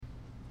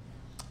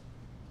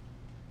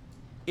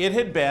It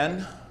had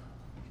been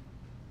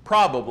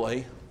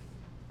probably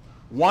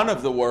one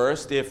of the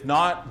worst, if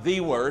not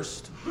the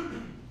worst,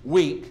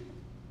 week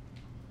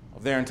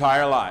of their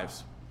entire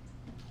lives.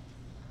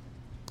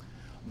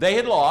 They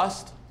had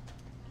lost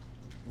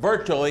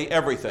virtually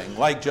everything,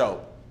 like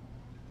Job,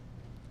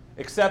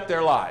 except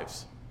their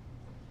lives.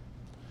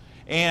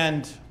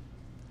 And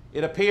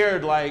it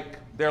appeared like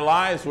their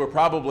lives were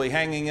probably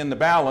hanging in the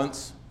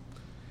balance,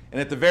 and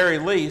at the very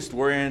least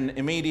were in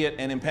immediate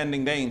and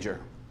impending danger.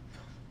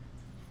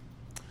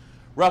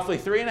 Roughly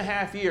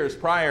 3.5 years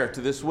prior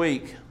to this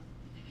week,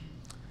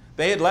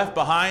 they had left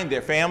behind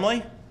their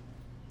family,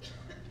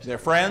 their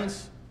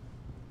friends,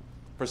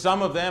 for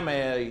some of them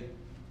a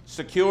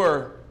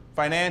secure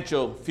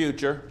financial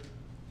future,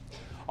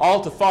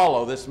 all to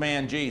follow this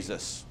man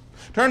Jesus.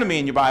 Turn to me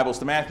in your Bibles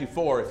to Matthew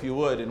 4, if you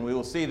would, and we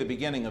will see the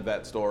beginning of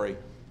that story.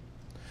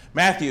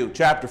 Matthew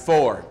chapter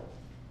 4,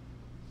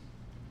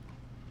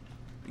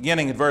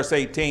 beginning at verse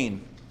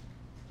 18.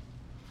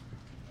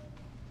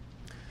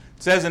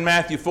 It says in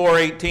Matthew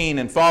 4:18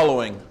 and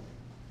following,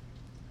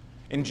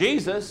 "And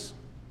Jesus,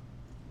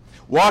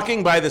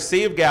 walking by the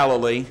Sea of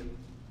Galilee,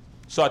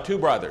 saw two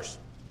brothers,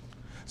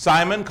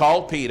 Simon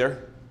called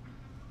Peter,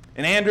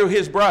 and Andrew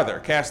his brother,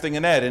 casting a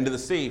net into the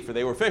sea, for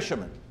they were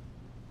fishermen.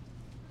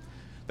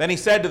 Then he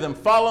said to them,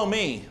 'Follow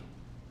me,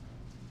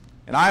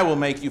 and I will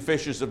make you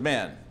fishers of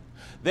men.'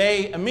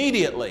 They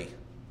immediately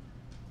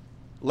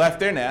left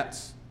their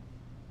nets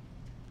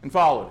and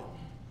followed him.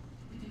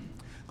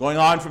 Going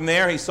on from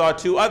there, he saw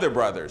two other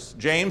brothers,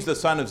 James the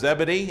son of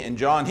Zebedee and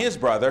John his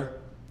brother,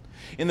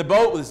 in the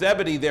boat with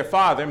Zebedee their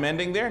father,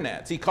 mending their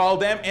nets. He called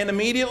them, and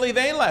immediately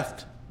they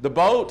left the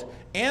boat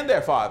and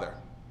their father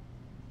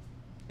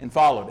and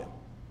followed him."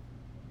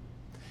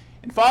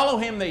 And follow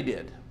him they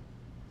did.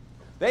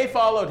 They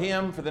followed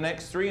him for the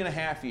next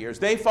 3.5 years.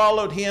 They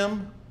followed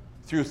him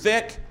through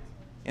thick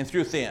and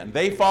through thin.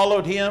 They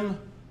followed him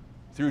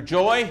through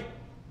joy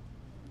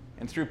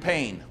and through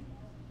pain.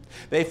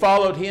 They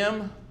followed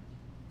him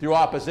through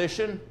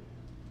opposition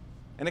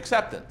and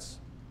acceptance.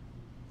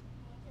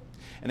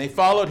 And they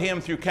followed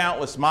him through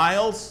countless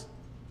miles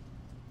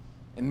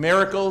and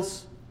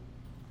miracles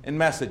and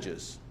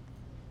messages.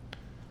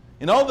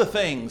 And the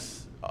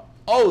things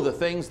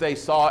they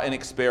saw and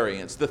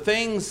experienced, the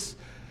things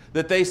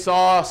that they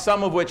saw,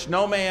 some of which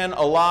no man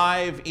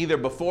alive, either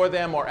before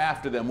them or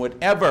after them, would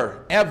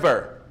ever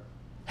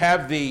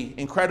have the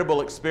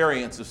incredible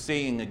experience of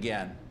seeing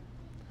again.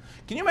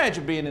 Can you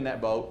imagine being in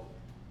that boat?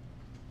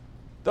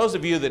 Those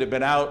of you that have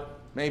been out,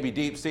 maybe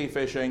deep sea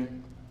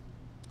fishing,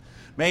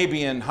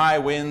 maybe in high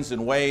winds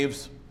and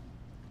waves,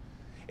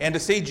 and to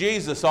see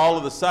Jesus all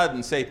of a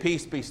sudden say,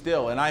 "Peace, be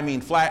still," and I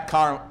mean flat,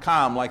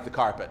 calm like the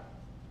carpet.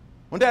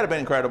 Wouldn't that have been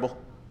incredible?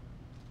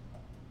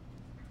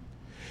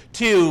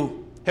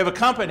 To have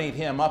accompanied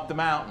him up the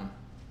mountain,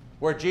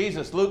 where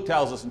Jesus, Luke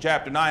tells us in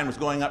chapter 9, was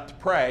going up to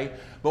pray,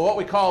 but what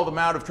we call the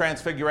Mount of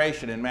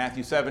Transfiguration in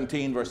Matthew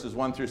 17, verses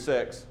 1 through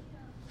 6.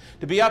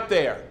 To be up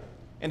there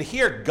and to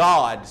hear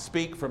God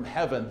speak from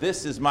heaven,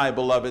 "This is my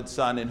beloved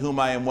Son, in whom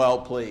I am well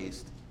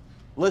pleased.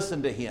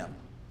 Listen to him."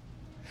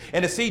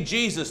 And to see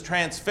Jesus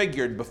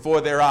transfigured before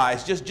their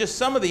eyes, just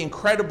some of the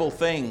incredible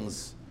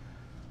things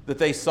that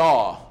they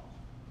saw.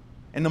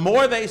 And the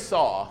more they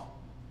saw,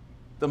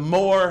 the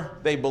more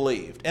they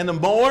believed. And the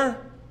more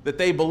that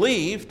they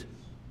believed,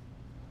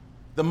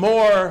 the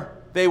more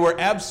they were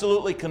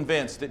absolutely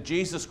convinced that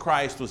Jesus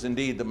Christ was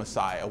indeed the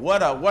Messiah.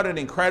 What an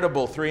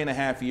incredible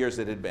 3.5 years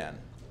it had been.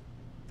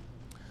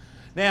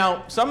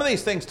 Now, some of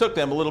these things took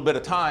them a little bit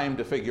of time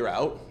to figure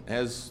out,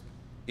 as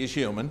is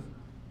human.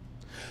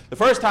 The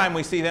first time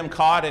we see them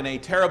caught in a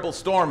terrible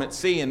storm at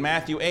sea in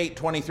Matthew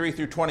 8:23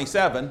 through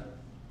 27.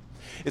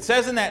 It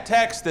says in that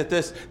text that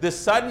this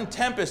sudden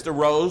tempest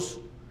arose,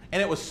 and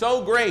it was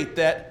so great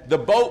that the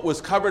boat was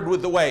covered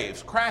with the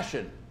waves,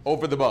 crashing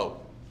over the boat.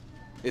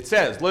 It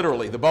says,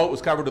 literally, the boat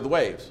was covered with the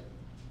waves.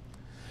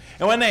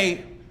 And when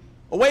they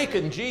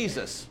awakened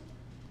Jesus,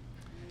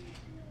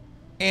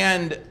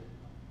 and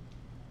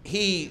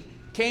he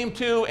came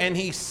to, and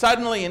he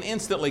suddenly and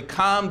instantly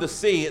calmed the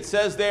sea, it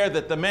says there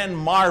that the men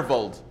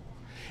marveled.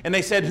 And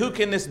they said, "Who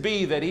can this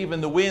be that even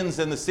the winds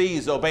and the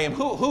seas obey him?"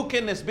 Who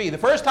can this be? The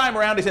first time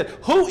around he said,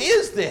 "Who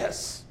is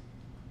this?"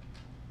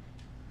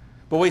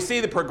 But we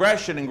see the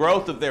progression and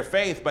growth of their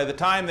faith by the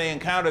time they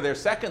encounter their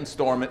second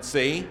storm at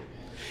sea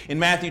in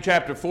Matthew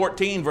chapter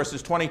 14,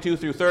 verses 22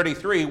 through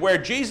 33, where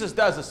Jesus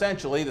does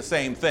essentially the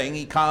same thing.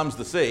 He calms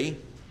the sea.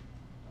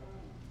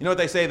 You know what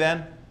they say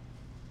then?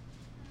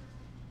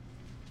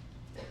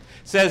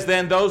 It says,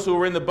 "Then those who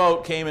were in the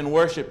boat came and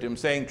worshipped him,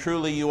 saying,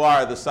 'Truly you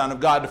are the Son of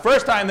God.'" The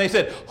first time they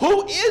said,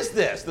 "Who is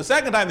this?" The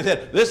second time they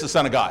said, "This is the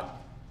Son of God."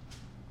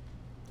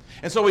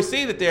 And so we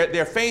see that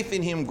their faith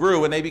in him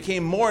grew, and they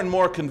became more and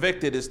more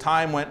convicted as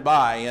time went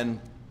by. And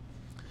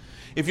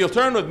if you'll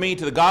turn with me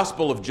to the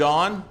Gospel of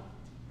John,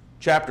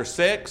 chapter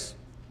 6,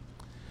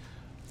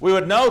 we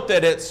would note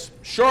that it's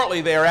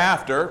shortly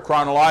thereafter,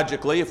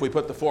 chronologically, if we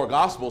put the four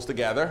Gospels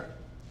together,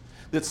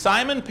 that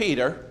Simon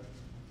Peter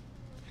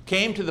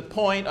came to the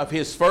point of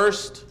his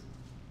first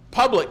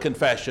public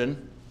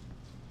confession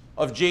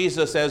of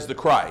Jesus as the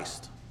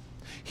Christ.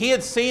 He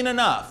had seen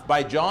enough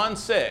by John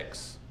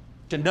 6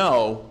 to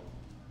know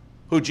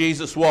who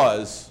Jesus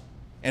was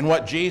and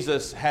what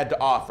Jesus had to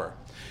offer.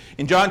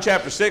 In John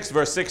chapter 6,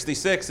 verse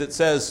 66, it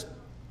says,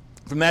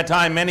 "From that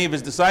time many of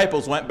his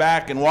disciples went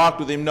back and walked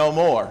with him no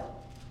more.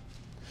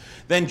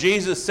 Then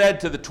Jesus said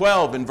to the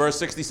 12 in verse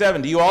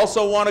 67, 'Do you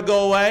also want to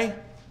go away?'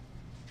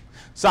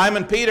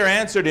 Simon Peter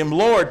answered him,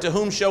 'Lord, to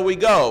whom shall we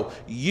go?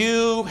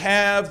 You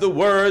have the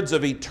words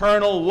of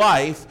eternal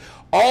life.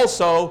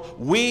 Also,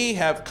 we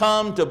have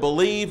come to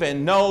believe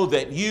and know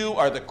that you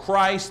are the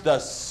Christ, the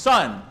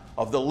Son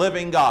of the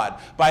living God.'"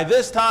 By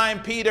this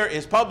time, Peter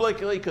is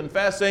publicly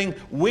confessing,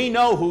 "We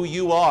know who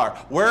you are.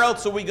 Where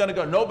else are we going to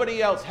go?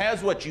 Nobody else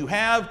has what you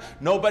have.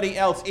 Nobody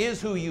else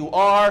is who you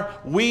are.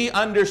 We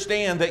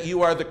understand that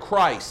you are the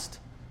Christ,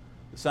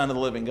 the Son of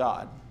the living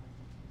God."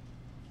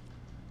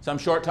 Some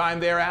short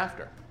time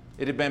thereafter,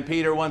 it had been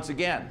Peter once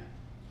again.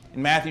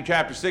 In Matthew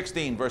chapter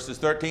 16, verses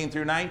 13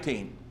 through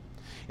 19.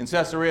 In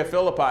Caesarea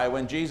Philippi,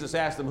 when Jesus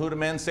asked them, "Who do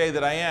men say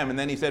that I am?" And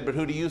then he said, "But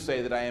who do you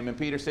say that I am?" And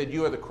Peter said,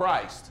 "You are the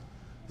Christ,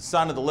 the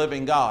Son of the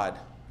living God."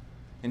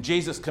 And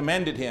Jesus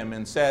commended him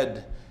and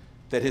said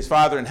that his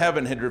Father in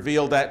heaven had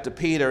revealed that to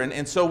Peter.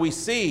 And so we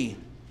see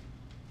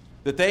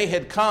that they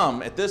had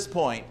come at this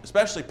point,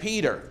 especially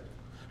Peter,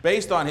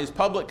 based on his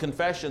public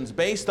confessions,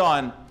 based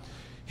on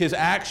his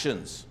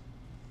actions.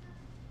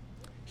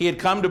 He had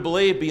come to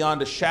believe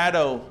beyond a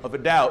shadow of a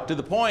doubt, to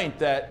the point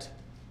that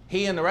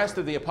he and the rest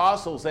of the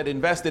apostles had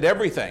invested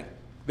everything,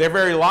 their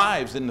very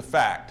lives, in the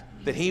fact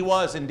that he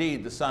was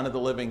indeed the Son of the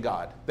living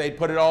God. They'd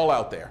put it all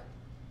out there.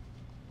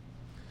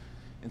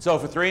 And so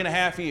for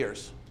 3.5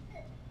 years,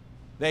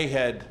 they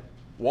had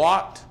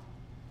walked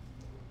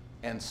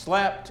and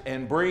slept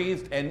and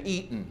breathed and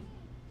eaten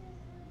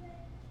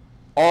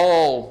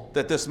all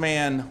that this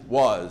man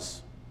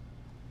was.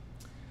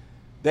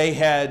 They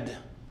had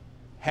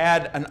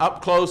an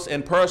up-close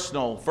and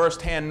personal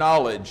first-hand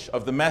knowledge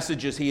of the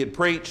messages he had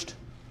preached,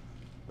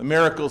 the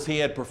miracles he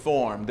had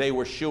performed. They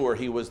were sure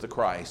he was the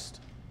Christ.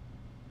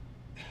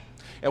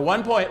 At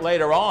one point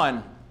later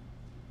on,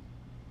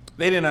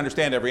 they didn't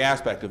understand every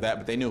aspect of that,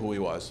 but they knew who he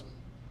was.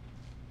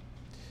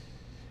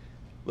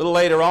 A little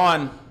later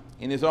on,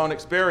 in his own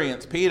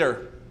experience,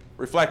 Peter,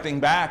 reflecting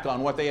back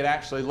on what they had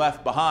actually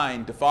left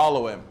behind to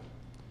follow him,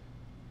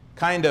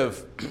 kind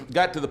of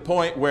got to the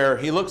point where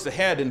he looks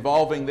ahead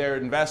involving their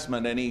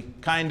investment, and he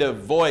kind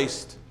of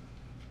voiced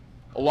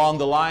along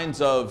the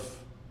lines of,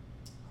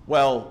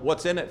 "Well,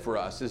 what's in it for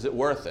us? Is it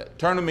worth it?"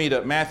 Turn with me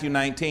to Matthew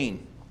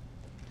 19,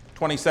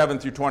 27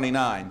 through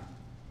 29.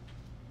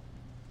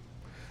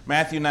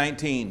 Matthew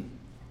 19,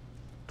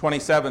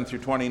 27 through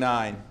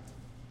 29.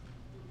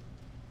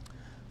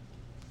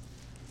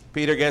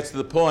 Peter gets to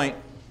the point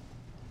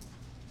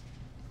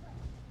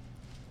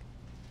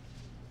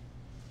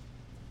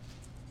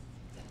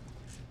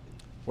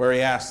where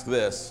he asks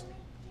this.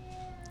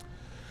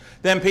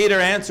 "Then Peter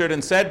answered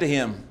and said to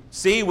him,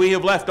 'See, we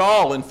have left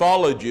all and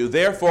followed you.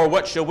 Therefore,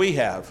 what shall we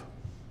have?'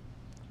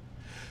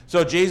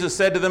 So Jesus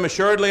said to them,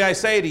 'Assuredly I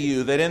say to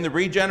you that in the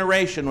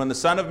regeneration, when the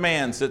Son of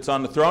Man sits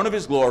on the throne of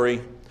his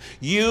glory,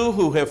 you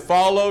who have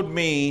followed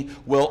me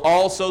will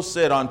also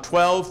sit on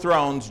 12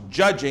 thrones,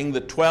 judging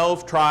the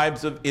 12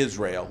 tribes of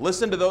Israel.'"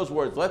 Listen to those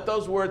words. Let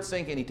those words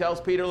sink in. He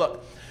tells Peter,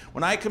 look,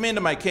 when I come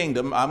into my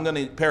kingdom, I'm going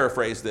to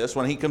paraphrase this,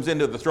 when he comes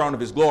into the throne of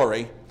his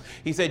glory,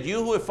 he said,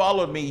 "You who have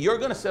followed me, you're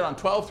going to sit on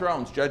 12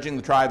 thrones, judging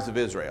the tribes of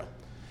Israel.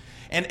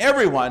 And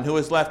everyone who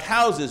has left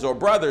houses or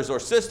brothers or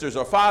sisters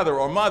or father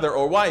or mother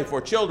or wife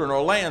or children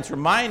or lands for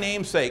my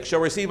name's sake shall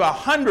receive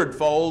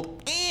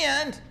 100-fold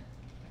and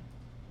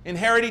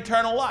inherit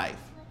eternal life."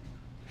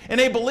 And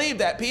they believed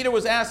that. Peter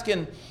was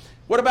asking,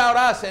 "What about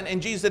us?"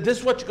 And Jesus said, "This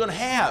is what you're going to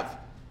have.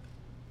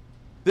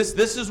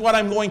 This is what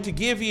I'm going to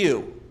give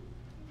you."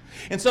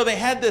 And so they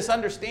had this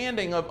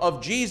understanding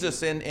of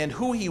Jesus and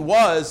who he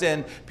was,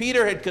 and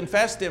Peter had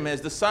confessed him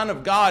as the Son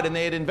of God, and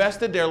they had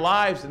invested their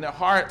lives and their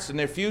hearts and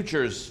their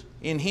futures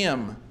in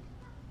him.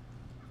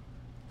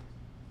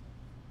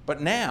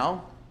 But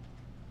now,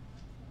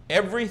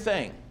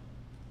 everything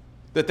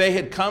that they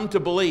had come to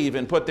believe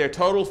and put their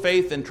total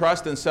faith and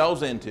trust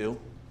themselves into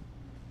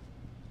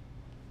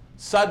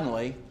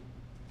suddenly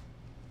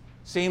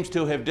seems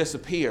to have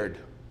disappeared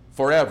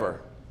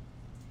forever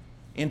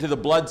into the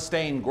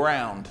blood-stained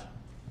ground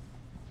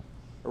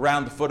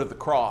around the foot of the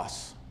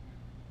cross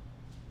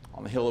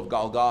on the hill of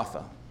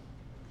Golgotha.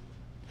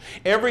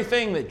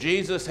 Everything that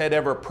Jesus had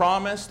ever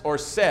promised or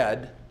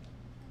said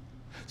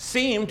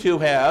seemed to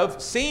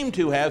have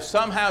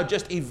somehow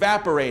just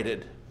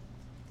evaporated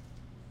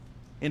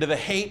into the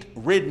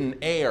hate-ridden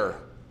air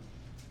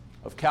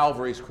of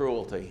Calvary's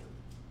cruelty.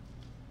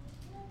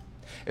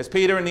 As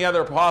Peter and the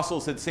other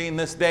apostles had seen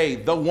this day,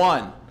 the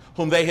one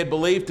whom they had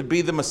believed to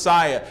be the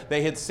Messiah,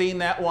 they had seen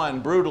that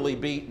one brutally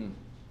beaten.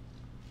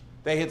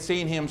 They had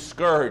seen him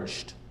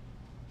scourged.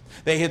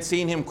 They had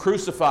seen him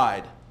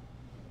crucified,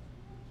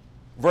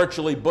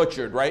 virtually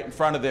butchered right in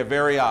front of their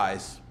very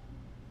eyes.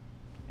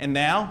 And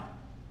now,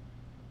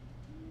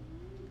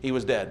 he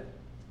was dead.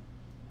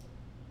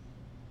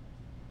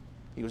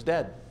 He He was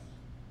dead.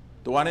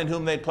 The one in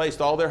whom they'd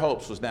placed all their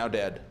hopes was now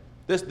dead.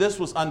 This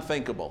was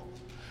unthinkable.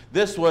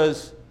 This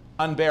was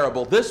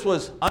unbearable. This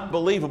was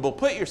unbelievable.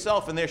 Put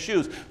yourself in their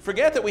shoes.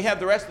 Forget that we have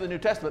the rest of the New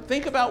Testament.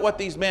 Think about what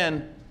these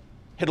men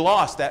had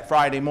lost that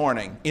Friday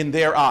morning in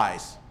their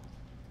eyes.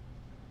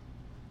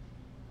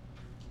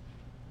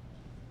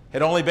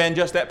 Had only been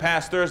just that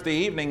past Thursday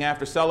evening,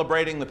 after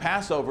celebrating the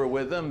Passover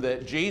with them,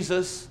 that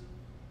Jesus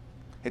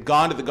had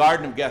gone to the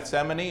Garden of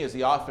Gethsemane, as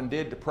he often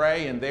did, to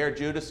pray, and there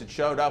Judas had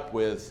showed up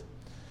with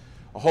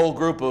a whole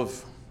group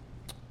of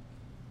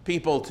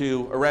people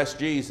to arrest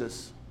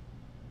Jesus.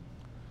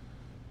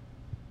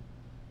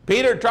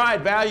 Peter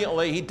tried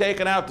valiantly. He'd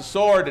taken out the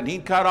sword and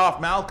he'd cut off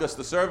Malchus,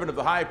 the servant of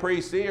the high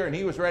priest here, and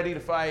he was ready to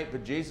fight,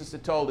 but Jesus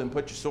had told him,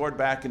 put your sword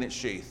back in its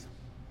sheath.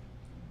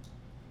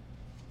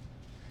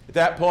 At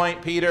that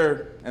point,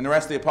 Peter and the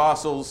rest of the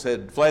apostles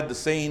had fled the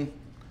scene,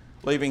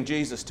 leaving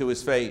Jesus to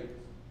his fate.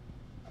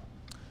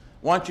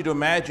 I want you to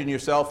imagine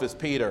yourself as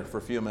Peter for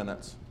a few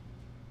minutes.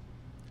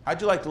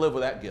 How'd you like to live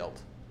with that guilt?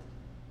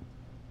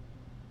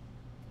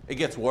 It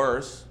gets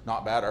worse,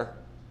 not better.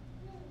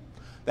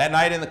 That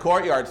night in the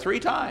courtyard,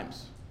 3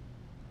 times,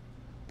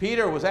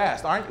 Peter was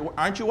asked,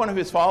 aren't you one of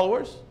his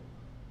followers?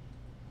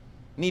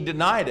 And he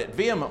denied it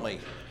vehemently.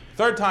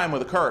 3rd time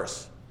with a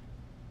curse.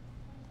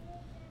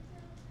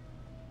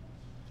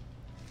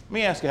 Let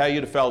me ask you how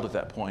you'd have felt at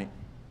that point.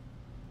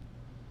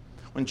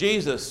 When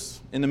Jesus,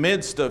 in the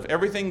midst of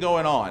everything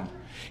going on,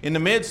 in the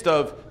midst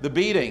of the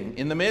beating,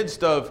 in the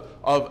midst of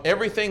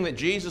everything that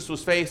Jesus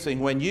was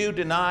facing, when you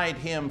denied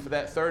him for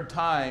that 3rd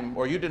time,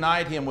 or you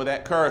denied him with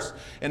that curse,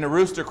 and the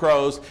rooster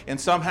crows, and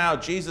somehow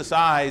Jesus'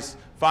 eyes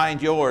find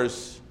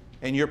yours,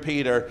 and you're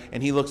Peter,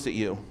 and he looks at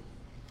you.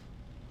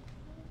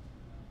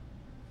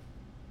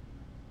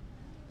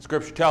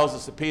 Scripture tells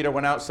us that Peter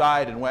went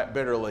outside and wept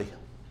bitterly.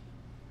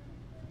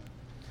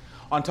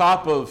 On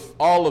top of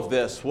all of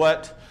this,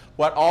 what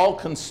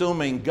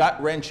all-consuming,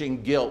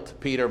 gut-wrenching guilt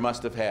Peter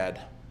must have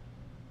had.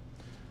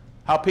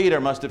 How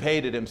Peter must have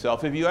hated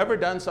himself. Have you ever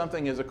done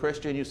something as a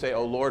Christian you say,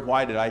 oh Lord,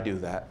 why did I do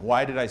that?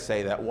 Why did I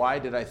say that? Why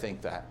did I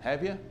think that?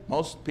 Have you?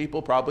 Most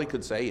people probably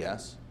could say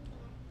yes.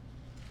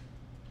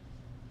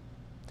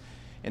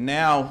 And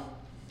now,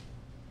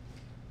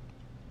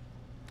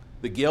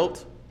 the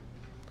guilt,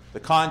 the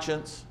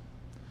conscience,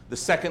 the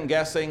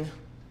second-guessing,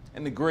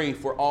 and the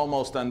grief were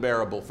almost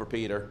unbearable for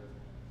Peter.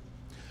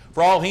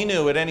 For all he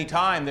knew, at any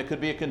time, there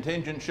could be a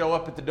contingent show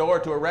up at the door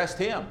to arrest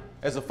him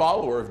as a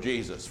follower of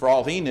Jesus. For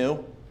all he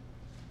knew,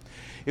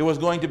 it was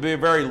going to be a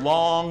very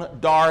long,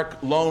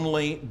 dark,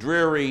 lonely,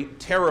 dreary,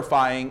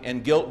 terrifying,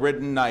 and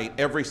guilt-ridden night,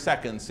 every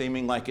second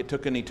seeming like it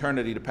took an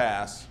eternity to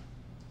pass.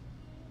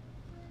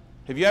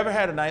 Have you ever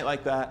had a night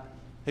like that?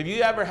 Have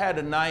you ever had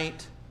a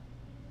night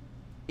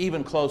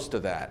even close to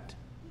that?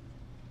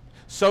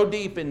 So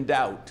deep in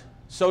doubt,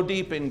 so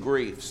deep in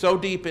grief, so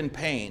deep in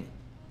pain,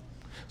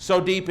 so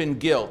deep in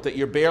guilt that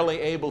you're barely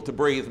able to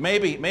breathe.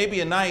 Maybe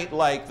a night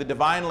like the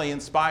divinely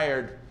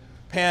inspired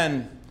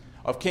pen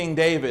of King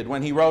David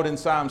when he wrote in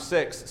Psalm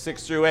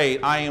 6:6-8,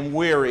 I am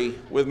weary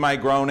with my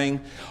groaning.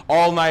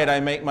 All night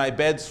I make my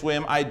bed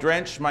swim. I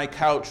drench my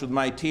couch with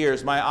my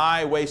tears. My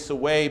eye wastes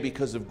away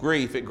because of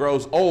grief. It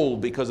grows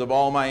old because of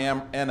all my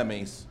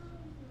enemies.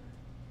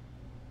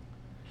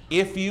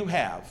 If you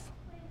have,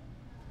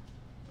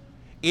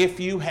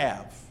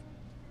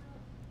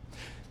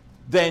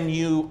 then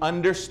you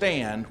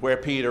understand where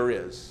Peter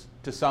is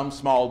to some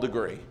small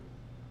degree.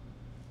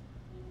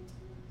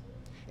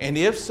 And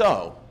if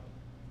so,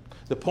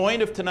 the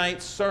point of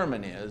tonight's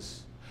sermon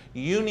is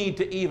you need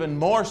to even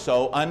more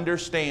so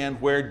understand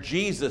where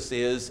Jesus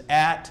is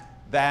at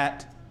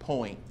that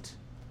point.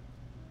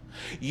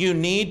 You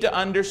need to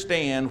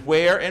understand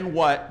where and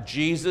what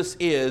Jesus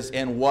is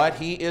and what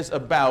he is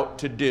about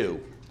to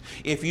do.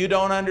 If you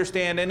don't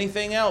understand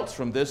anything else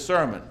from this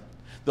sermon,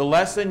 the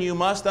lesson you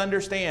must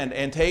understand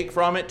and take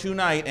from it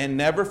tonight and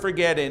never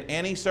forget in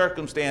any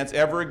circumstance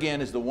ever again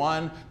is the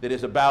one that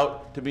is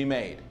about to be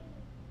made.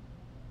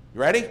 You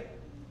ready?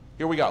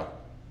 Here we go.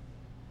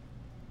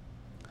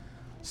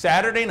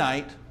 Saturday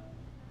night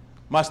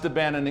must have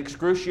been an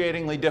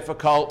excruciatingly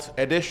difficult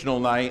additional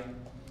night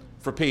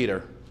for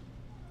Peter.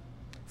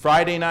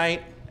 Friday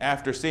night,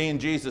 after seeing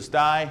Jesus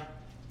die,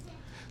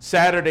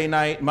 Saturday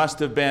night must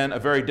have been a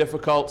very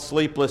difficult,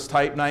 sleepless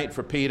type night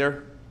for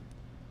Peter.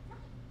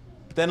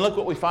 But then look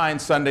what we find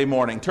Sunday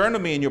morning. Turn to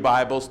me in your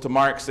Bibles to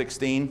Mark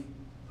 16.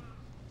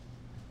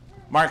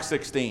 Mark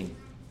 16.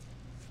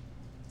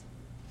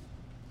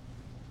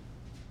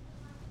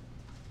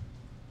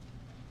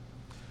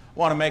 I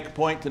want to make a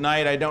point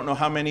tonight. I don't know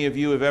how many of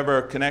you have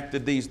ever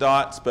connected these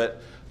dots,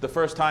 but the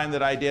first time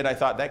that I did, I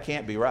thought, that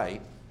can't be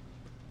right.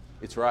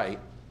 It's right.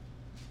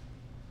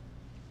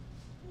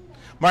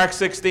 Mark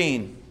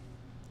 16,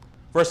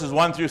 verses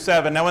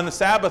 1-7. Now when the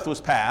Sabbath was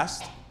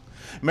passed,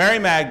 Mary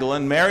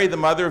Magdalene, Mary the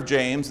mother of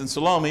James, and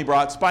Salome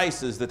brought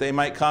spices that they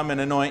might come and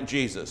anoint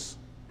Jesus.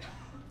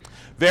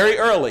 Very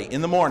early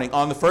in the morning,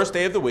 on the first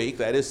day of the week,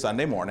 that is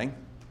Sunday morning,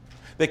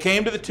 they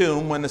came to the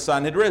tomb when the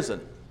sun had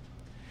risen.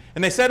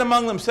 And they said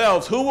among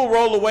themselves, "Who will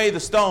roll away the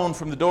stone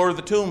from the door of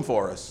the tomb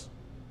for us?"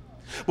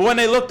 But when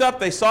they looked up,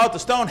 they saw that the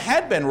stone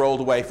had been rolled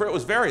away, for it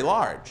was very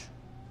large.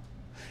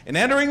 And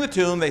entering the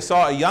tomb, they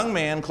saw a young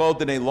man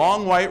clothed in a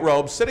long white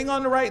robe sitting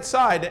on the right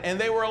side, and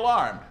they were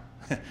alarmed.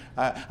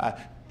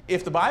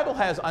 If the Bible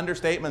has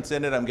understatements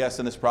in it, I'm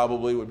guessing this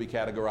probably would be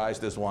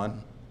categorized as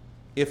one.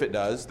 If it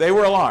does, they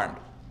were alarmed.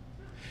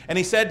 And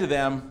he said to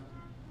them,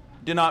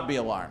 "Do not be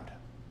alarmed.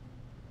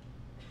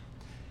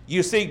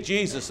 You seek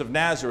Jesus of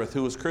Nazareth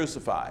who was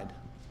crucified.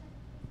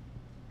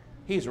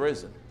 He's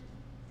risen.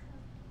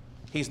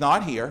 He's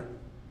not here.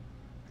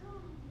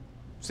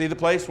 See the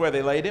place where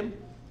they laid him?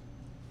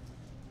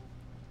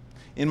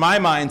 In my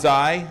mind's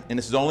eye, and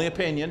this is only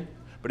opinion,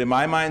 but in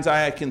my mind's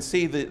eye I can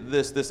see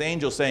this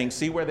angel saying,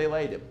 'See where they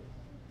laid him.'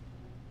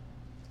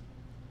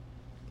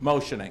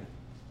 Motioning.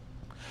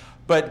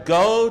 But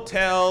go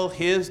tell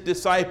his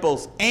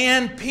disciples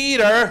and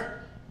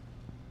Peter,"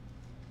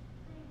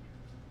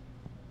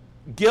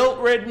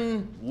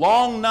 guilt-ridden,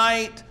 long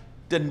night,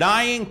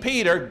 denying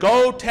Peter,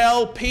 "go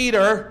tell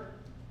Peter,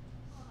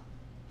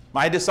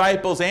 my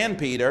disciples and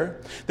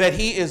Peter, that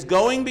he is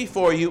going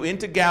before you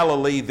into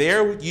Galilee.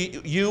 There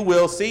you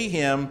will see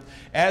him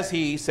as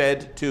he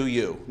said to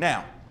you."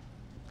 Now,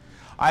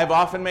 I've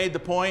often made the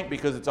point,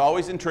 because it's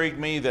always intrigued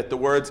me, that the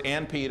words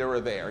 "and Peter" are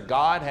there.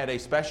 God had a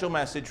special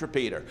message for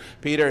Peter.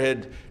 Peter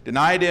had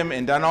denied him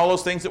and done all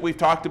those things that we've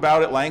talked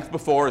about at length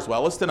before, as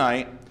well as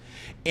tonight.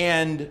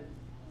 And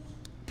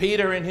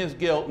Peter, in his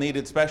guilt,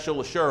 needed special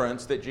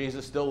assurance that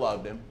Jesus still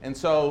loved him. And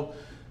so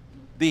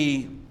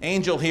the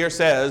angel here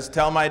says,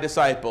 "Tell my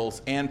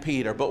disciples and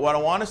Peter." But what I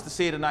want us to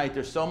see tonight,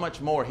 there's so much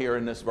more here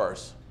in this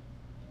verse.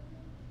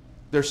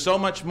 There's so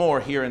much more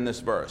here in this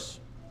verse.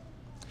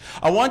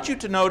 I want you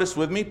to notice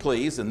with me,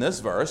 please, in this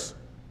verse,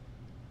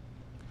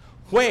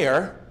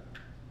 where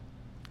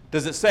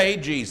does it say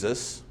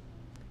Jesus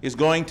is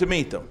going to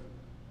meet them?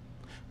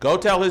 Go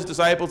tell his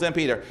disciples and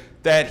Peter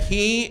that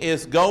he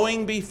is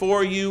going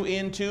before you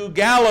into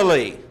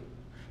Galilee.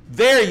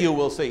 There you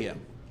will see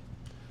him.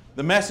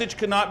 The message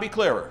could not be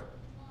clearer.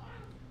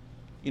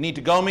 You need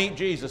to go meet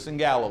Jesus in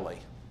Galilee.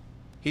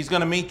 He's going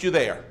to meet you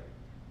there.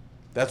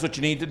 That's what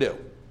you need to do.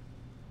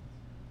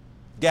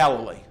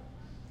 Galilee.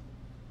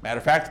 Matter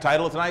of fact, the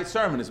title of tonight's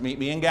sermon is "Meet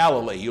Me in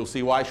Galilee." You'll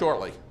see why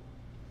shortly.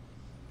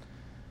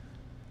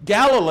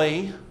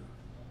 Galilee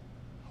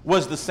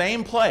was the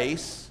same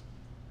place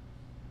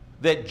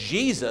that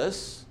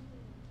Jesus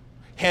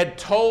had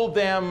told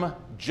them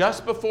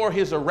just before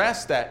his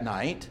arrest that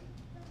night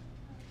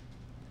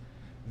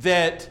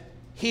that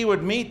he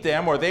would meet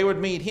them, or they would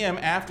meet him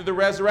after the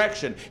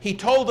resurrection. He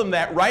told them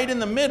that right in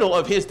the middle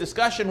of his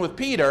discussion with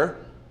Peter,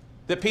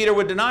 that Peter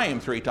would deny him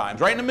 3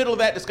 times. Right in the middle of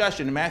that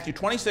discussion, in Matthew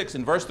 26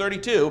 and verse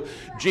 32,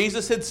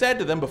 Jesus had said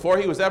to them before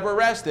he was ever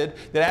arrested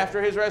that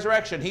after his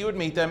resurrection he would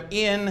meet them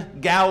in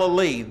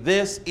Galilee.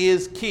 This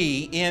is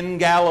key, in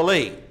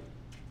Galilee.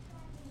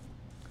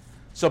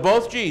 So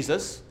both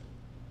Jesus,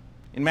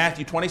 in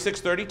Matthew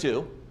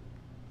 26:32,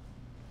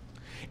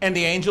 and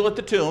the angel at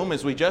the tomb,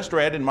 as we just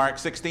read in Mark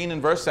 16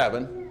 and verse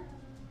 7,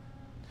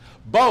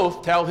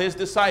 both tell his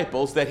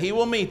disciples that he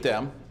will meet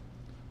them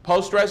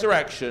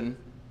post-resurrection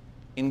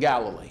in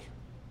Galilee.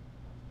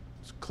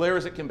 As clear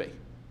as it can be.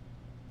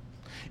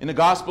 In the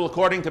Gospel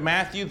according to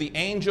Matthew, the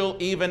angel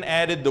even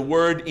added the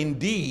word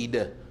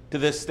 "indeed" to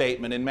this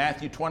statement. In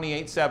Matthew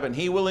 28:7,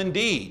 he will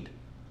indeed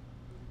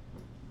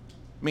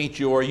meet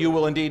you, or you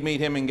will indeed meet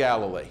him in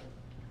Galilee.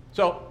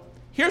 So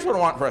here's what I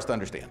want for us to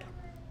understand.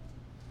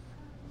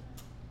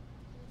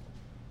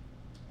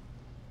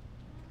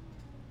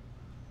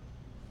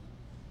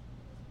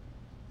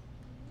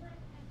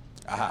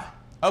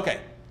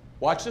 Okay,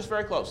 watch this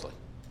very closely.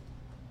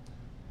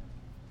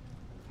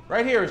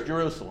 Right here is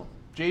Jerusalem.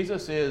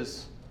 Jesus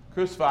is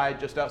crucified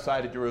just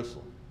outside of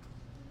Jerusalem.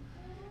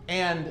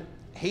 And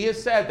he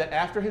has said that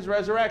after his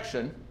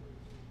resurrection,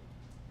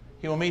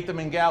 he will meet them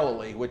in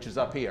Galilee, which is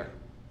up here.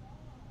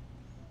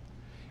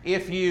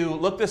 If you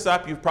look this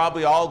up, you've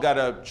probably all got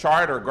a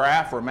chart or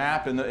graph or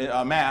map in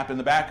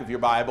the back of your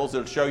Bibles.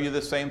 It'll show you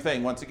the same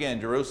thing. Once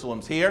again,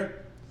 Jerusalem's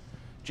here.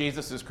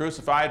 Jesus is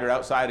crucified or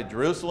outside of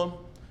Jerusalem.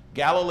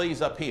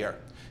 Galilee's up here.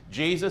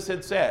 Jesus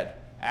had said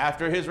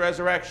after his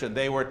resurrection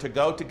they were to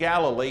go to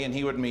Galilee and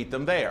he would meet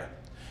them there.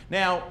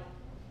 Now,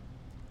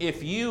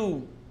 if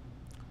you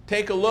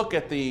take a look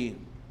at the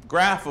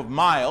graph of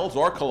miles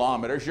or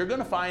kilometers, you're going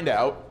to find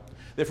out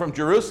that from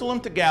Jerusalem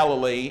to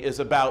Galilee is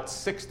about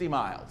 60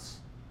 miles.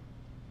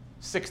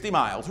 60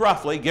 miles,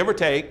 roughly, give or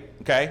take,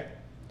 okay?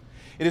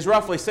 It is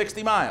roughly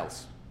 60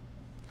 miles.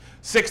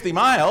 60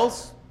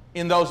 miles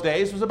in those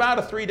days was about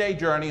a 3-day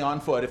journey on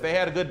foot. If they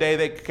had a good day,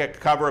 they could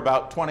cover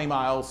about 20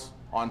 miles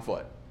on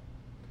foot.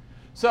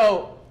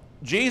 So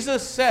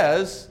Jesus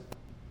says,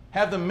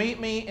 have them meet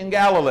me in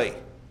Galilee.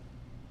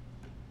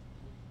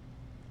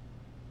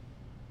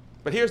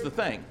 But here's the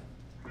thing.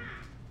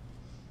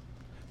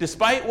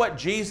 Despite what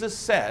Jesus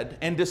said,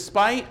 and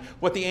despite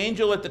what the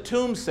angel at the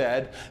tomb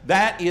said,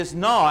 that is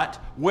not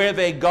where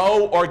they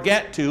go or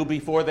get to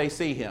before they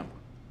see him.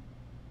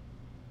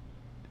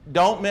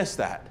 Don't miss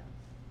that.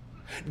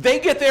 They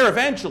get there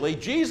eventually.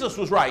 Jesus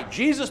was right.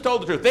 Jesus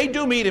told the truth. They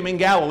do meet him in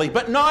Galilee,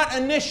 but not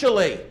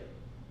initially.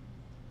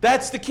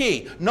 That's the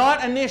key.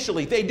 Not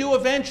initially. They do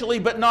eventually,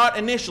 but not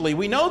initially.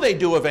 We know they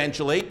do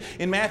eventually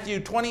in Matthew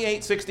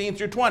 28, 16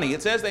 through 20.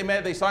 It says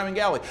they saw him in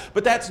Galilee.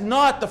 But that's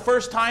not the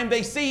first time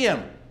they see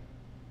him.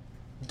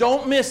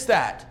 Don't miss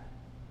that.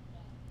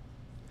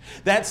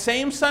 That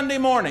same Sunday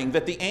morning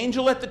that the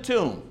angel at the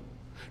tomb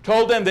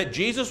told them that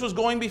Jesus was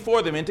going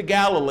before them into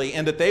Galilee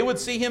and that they would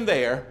see him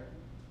there,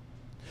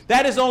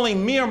 that is only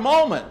mere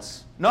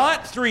moments.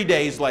 Not 3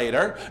 days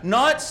later,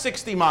 not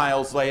 60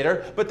 miles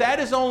later, but that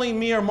is only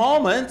mere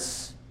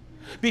moments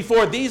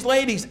before these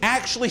ladies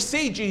actually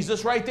see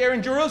Jesus right there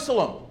in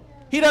Jerusalem.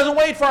 He doesn't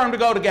wait for them to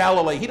go to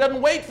Galilee. He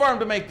doesn't wait for them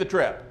to make the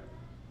trip.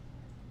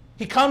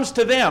 He comes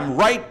to them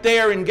right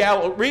there in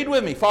Galilee. Read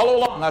with me. Follow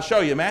along. I'll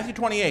show you. Matthew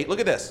 28. Look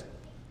at this.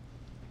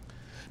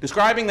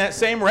 Describing that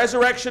same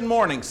resurrection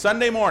morning,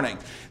 Sunday morning,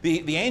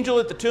 the angel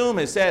at the tomb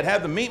has said,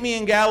 have them meet me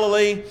in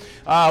Galilee.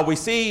 We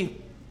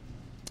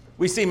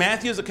see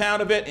Matthew's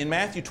account of it in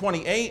Matthew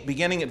 28,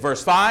 beginning at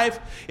verse 5.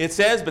 It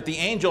says, but the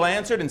angel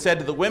answered and said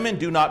to the women,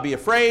 do not be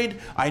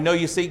afraid. I know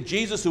you seek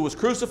Jesus who was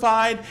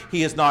crucified.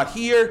 He is not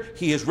here.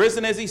 He is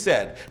risen as he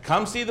said.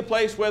 Come see the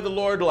place where the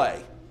Lord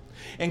lay.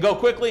 And go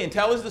quickly and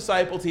tell his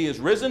disciples he is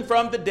risen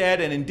from the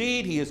dead, and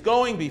indeed he is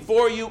going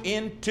before you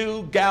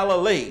into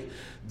Galilee.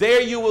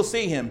 There you will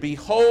see him.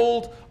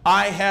 Behold,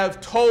 I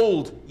have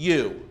told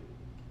you.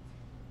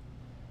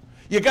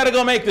 You've got to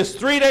go make this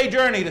 3-day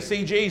journey to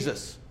see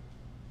Jesus.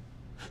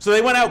 So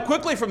they went out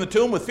quickly from the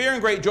tomb with fear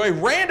and great joy,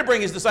 ran to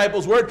bring his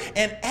disciples word,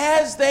 and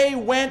as they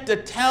went to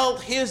tell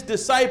his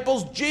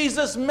disciples,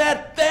 Jesus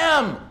met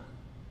them.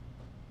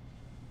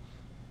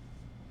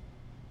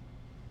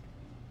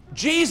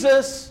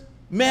 Jesus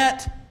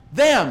met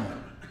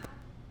them,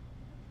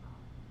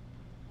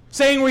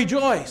 saying,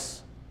 rejoice.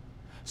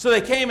 So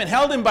they came and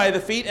held him by the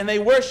feet, and they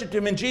worshipped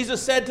him. And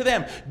Jesus said to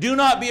them, do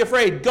not be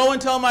afraid. Go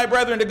and tell my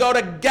brethren to go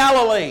to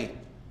Galilee,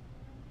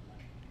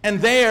 and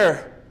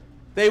there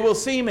they will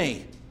see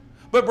me.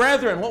 But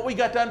brethren, what we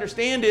got to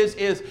understand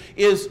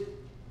is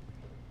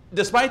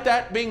despite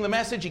that being the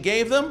message he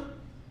gave them,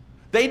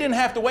 they didn't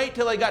have to wait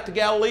till they got to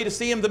Galilee to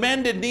see him. The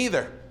men didn't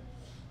either.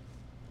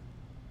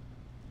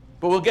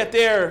 But we'll get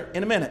there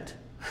in a minute.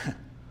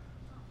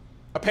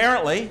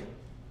 Apparently,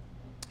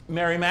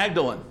 Mary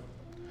Magdalene,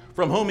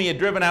 from whom he had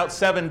driven out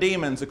 7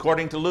 demons,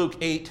 according to Luke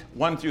 8,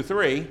 1 through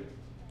 3,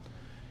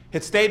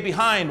 had stayed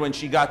behind when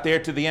she got there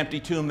to the empty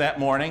tomb that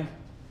morning.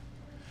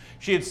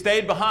 She had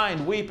stayed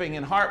behind, weeping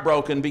and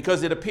heartbroken,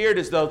 because it appeared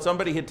as though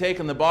somebody had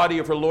taken the body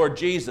of her Lord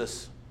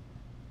Jesus.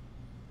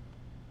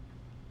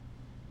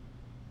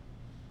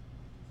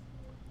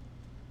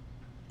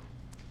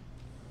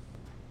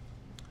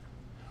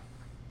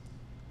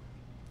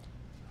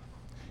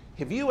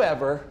 Have you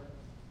ever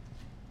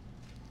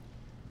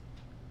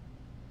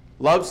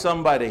loved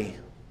somebody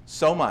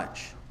so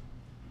much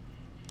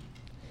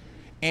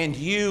and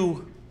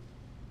you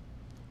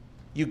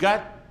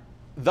got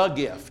the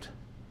gift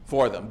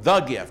for them?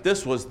 The gift.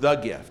 This was the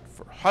gift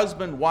for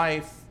husband,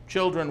 wife,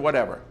 children,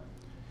 whatever.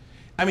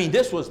 I mean,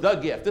 this was the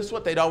gift. This is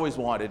what they'd always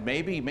wanted.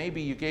 Maybe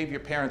you gave your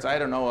parents, I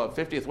don't know, a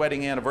 50th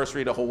wedding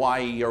anniversary to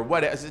Hawaii or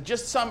whatever. It's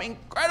just some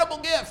incredible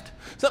gift.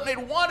 Something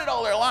they'd wanted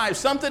all their lives.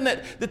 Something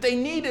that they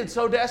needed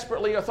so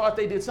desperately or thought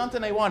they did.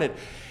 Something they wanted.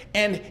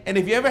 And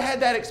have you ever had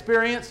that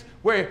experience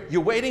where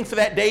you're waiting for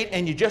that date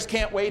and you just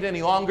can't wait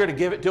any longer to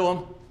give it to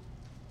them?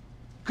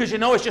 Because you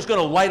know it's just going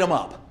to light them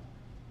up.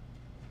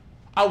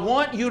 I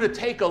want you to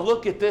take a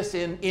look at this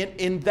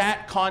in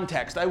that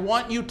context. I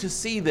want you to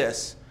see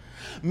this.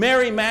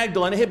 Mary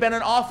Magdalene, it had been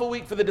an awful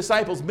week for the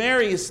disciples.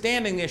 Mary is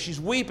standing there. She's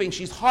weeping.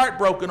 She's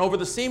heartbroken over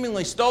the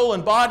seemingly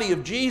stolen body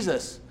of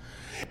Jesus.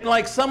 And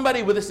like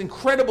somebody with this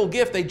incredible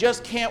gift, they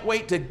just can't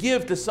wait to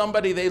give to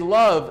somebody they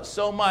love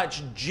so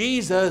much.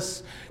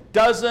 Jesus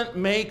doesn't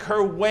make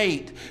her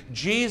wait.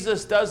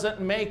 Jesus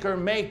doesn't make her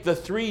make the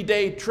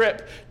 3-day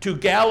trip to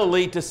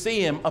Galilee to see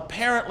him.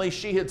 Apparently,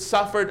 she had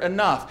suffered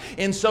enough.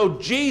 And so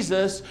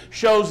Jesus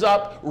shows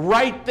up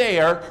right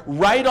there,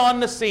 right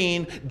on the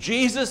scene.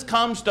 Jesus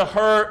comes to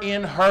her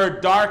in her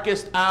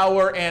darkest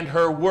hour and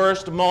her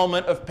worst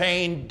moment of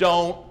pain.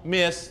 Don't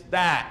miss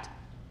that.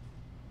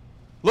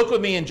 Look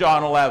with me in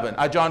John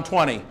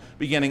 20,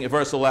 beginning at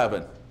verse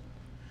 11.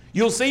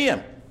 You'll see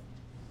him.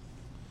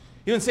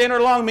 You've been saying her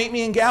along, meet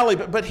me in Galilee.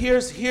 But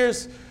here's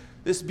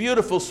this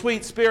beautiful,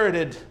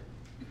 sweet-spirited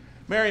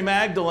Mary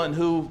Magdalene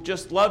who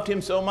just loved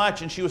him so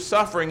much, and she was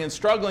suffering and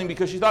struggling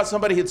because she thought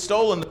somebody had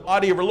stolen the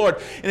body of her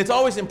Lord. And it's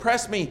always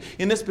impressed me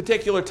in this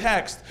particular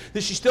text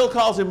that she still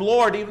calls him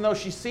Lord. Even though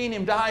she's seen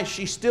him die,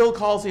 she still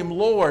calls him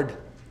Lord.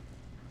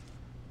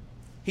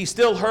 He's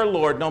still her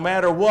Lord no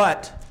matter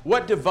what.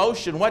 What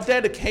devotion, what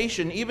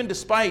dedication, even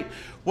despite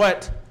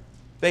what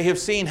they have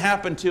seen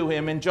happen to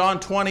him. In John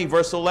 20,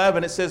 verse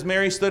 11, it says,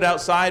 Mary stood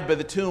outside by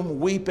the tomb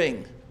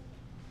weeping.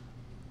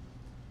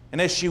 And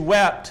as she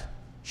wept,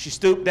 she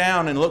stooped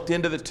down and looked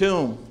into the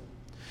tomb.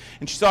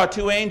 And she saw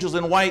 2 angels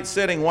in white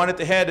sitting, one at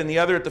the head and the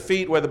other at the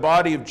feet, where the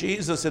body of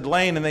Jesus had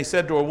lain. And they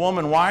said to her,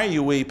 Woman, why are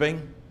you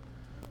weeping?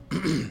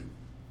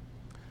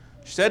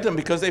 She said to him,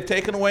 because they've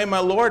taken away my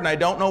Lord, and I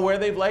don't know where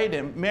they've laid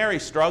him. Mary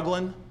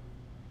struggling.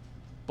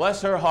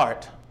 Bless her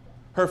heart.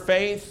 Her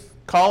faith,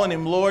 calling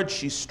him Lord,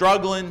 she's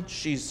struggling.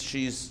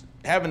 She's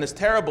having this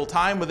terrible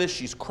time with this.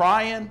 She's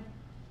crying.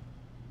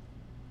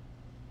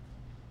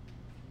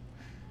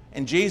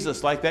 And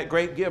Jesus, like that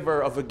great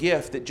giver of a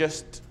gift that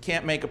just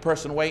can't make a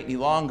person wait any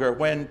longer,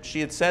 when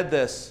she had said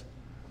this,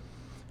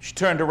 she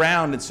turned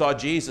around and saw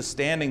Jesus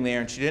standing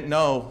there, and she didn't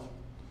know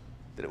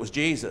that it was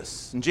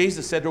Jesus. And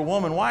Jesus said to her,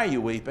 woman, why are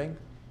you weeping?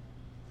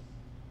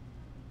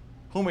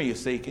 Whom are you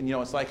seeking? You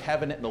know, it's like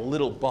having it in a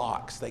little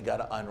box they got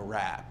to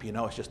unwrap. You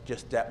know, it's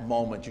just that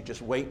moment. You're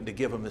just waiting to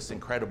give him this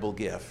incredible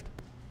gift.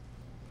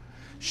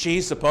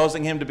 She,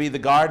 supposing him to be the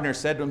gardener,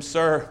 said to him,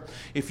 sir,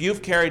 if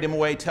you've carried him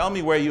away, tell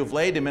me where you've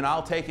laid him, and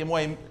I'll take him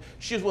away.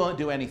 She was willing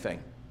to do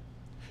anything.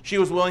 She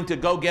was willing to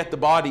go get the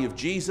body of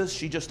Jesus.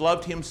 She just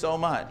loved him so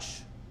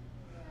much.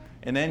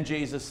 And then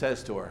Jesus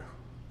says to her,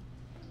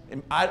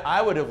 and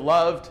I would have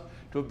loved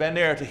to have been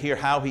there to hear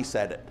how he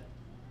said it.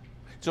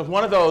 So it's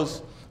one of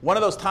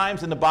those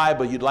times in the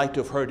Bible you'd like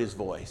to have heard his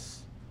voice.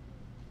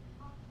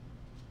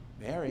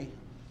 Mary.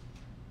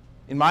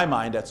 In my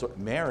mind, that's what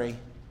Mary.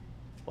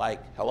 Like,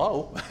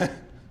 hello,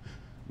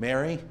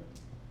 Mary.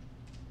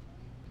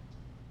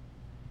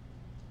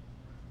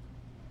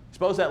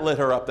 Suppose that lit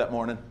her up that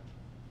morning.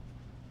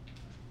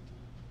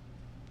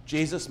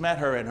 Jesus met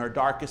her in her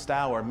darkest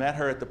hour, met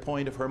her at the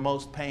point of her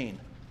most pain.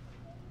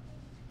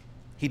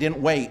 He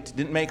didn't wait,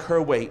 didn't make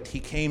her wait. He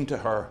came to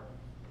her.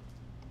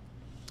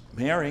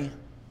 Mary.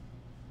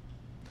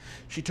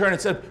 She turned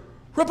and said,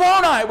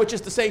 Rabboni, which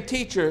is to say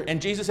teacher.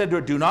 And Jesus said to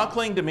her, do not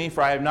cling to me,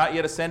 for I have not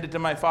yet ascended to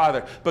my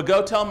Father. But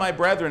go tell my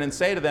brethren and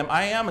say to them,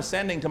 I am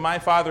ascending to my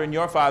Father and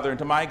your Father, and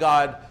to my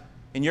God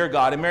and your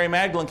God. And Mary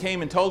Magdalene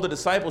came and told the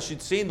disciples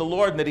she'd seen the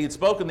Lord and that he had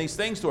spoken these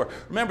things to her.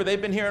 Remember,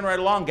 they've been hearing right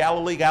along,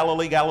 Galilee,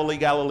 Galilee, Galilee,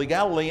 Galilee,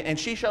 Galilee. And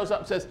she shows up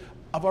and says,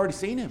 I've already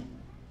seen him.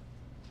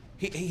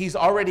 He's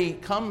already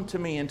come to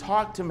me and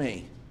talked to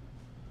me.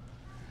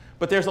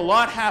 But there's a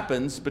lot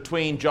happens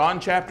between John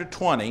chapter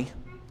 20,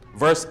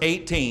 verse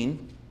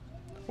 18,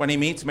 when he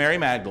meets Mary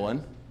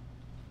Magdalene,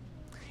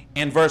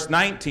 and verse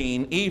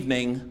 19,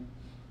 evening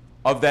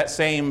of that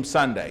same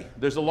Sunday.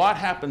 There's a lot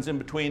happens in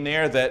between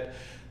there that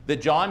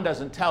John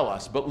doesn't tell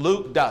us, but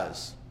Luke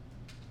does.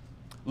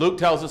 Luke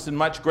tells us in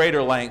much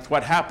greater length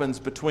what happens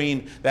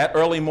between that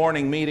early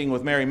morning meeting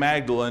with Mary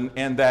Magdalene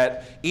and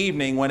that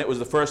evening when it was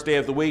the first day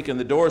of the week and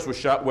the doors were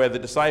shut where the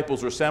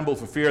disciples were assembled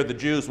for fear of the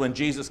Jews, when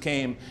Jesus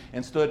came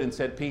and stood and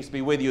said, peace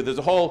be with you. There's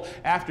a whole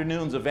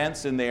afternoon's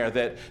events in there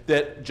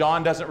that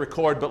John doesn't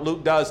record, but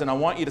Luke does, and I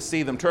want you to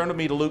see them. Turn with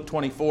me to Luke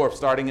 24,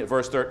 starting at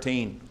verse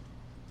 13.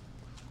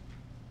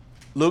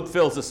 Luke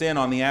fills us in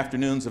on the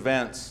afternoon's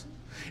events.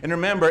 And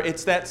remember,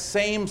 it's that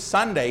same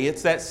Sunday,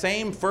 it's that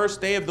same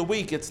first day of the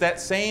week, it's that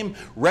same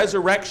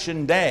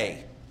resurrection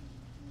day.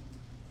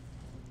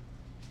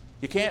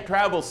 You can't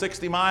travel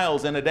 60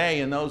 miles in a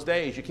day in those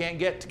days. You can't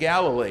get to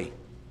Galilee.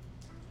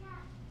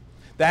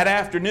 That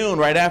afternoon,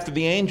 right after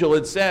the angel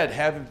had said,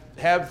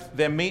 have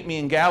them meet me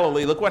in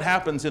Galilee, look what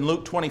happens in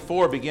Luke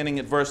 24, beginning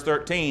at verse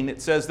 13.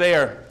 It says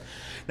there,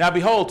 now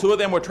behold, two of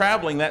them were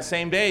traveling that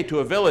same day to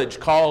a village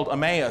called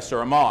Emmaus,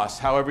 or Amos,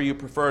 however you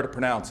prefer to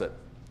pronounce it,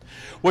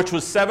 which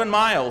was 7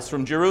 miles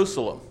from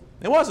Jerusalem.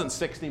 It wasn't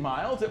 60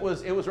 miles. It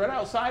was right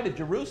outside of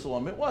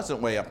Jerusalem. It wasn't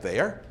way up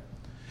there.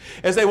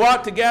 As they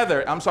walked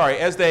together, and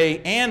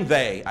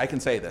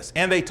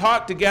they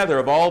talked together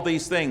of all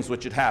these things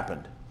which had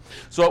happened.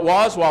 So it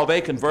was while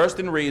they conversed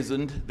and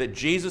reasoned that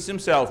Jesus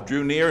himself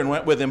drew near and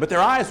went with them, but their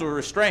eyes were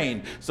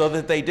restrained so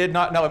that they did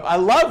not know him. I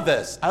love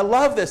this. I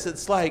love this.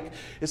 It's like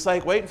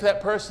waiting for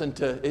that person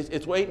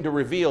it's waiting to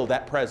reveal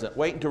that present,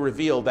 waiting to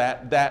reveal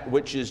that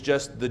which is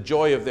just the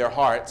joy of their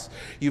hearts.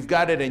 You've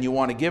got it and you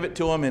want to give it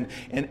to them,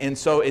 and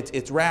so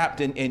it's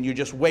wrapped and you're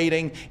just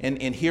waiting,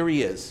 and here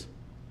he is.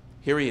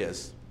 Here he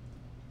is.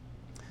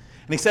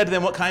 And he said to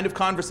them, what kind of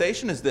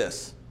conversation is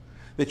this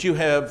that you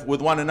have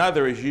with one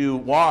another as you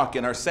walk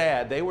and are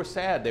sad? They were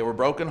sad. They were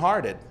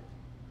brokenhearted.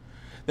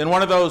 Then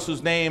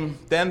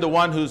the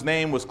one whose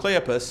name was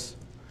Cleopas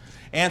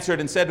answered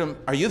and said to him,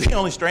 are you the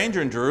only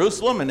stranger in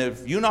Jerusalem? And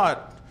have you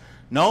not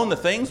known the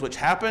things which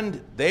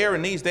happened there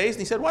in these days?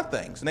 And he said, what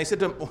things? And they said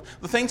to him,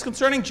 the things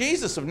concerning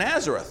Jesus of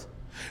Nazareth,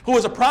 who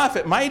was a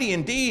prophet, mighty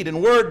in deed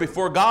and word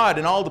before God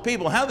and all the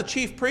people, how the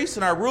chief priests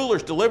and our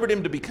rulers delivered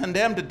him to be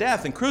condemned to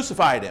death and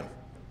crucified him.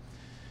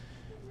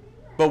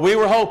 But we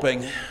were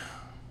hoping.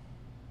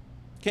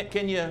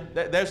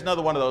 There's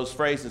another one of those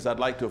phrases I'd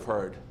like to have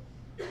heard.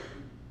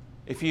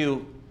 If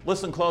you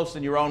listen close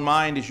in your own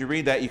mind as you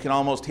read that, you can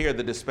almost hear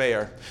the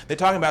despair. They're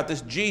talking about this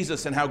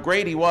Jesus and how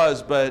great he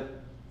was, but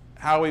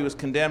how he was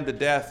condemned to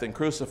death and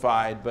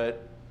crucified.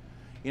 But,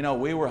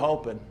 we were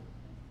hoping.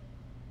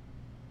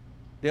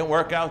 Didn't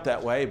work out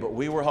that way, but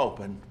we were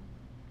hoping.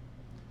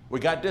 We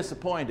got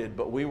disappointed,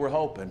 but we were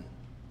hoping.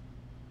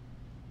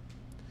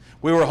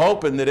 We were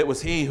hoping that it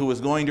was he who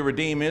was going to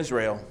redeem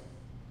Israel.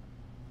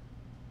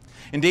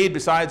 Indeed,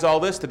 besides all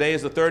this, today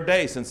is the third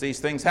day since these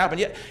things happened.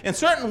 Yet, and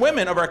certain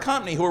women of our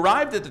company who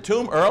arrived at the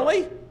tomb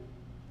early,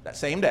 that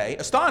same day,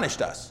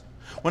 astonished us.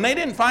 When they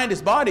didn't find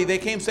his body, they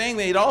came saying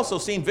they had also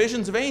seen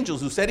visions of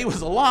angels who said he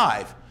was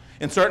alive.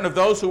 And certain of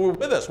those who were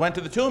with us went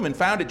to the tomb and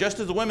found it just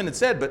as the women had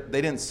said, but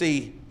they didn't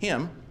see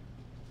him.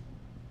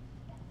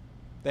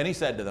 Then he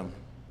said to them,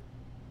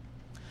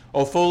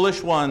 O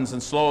foolish ones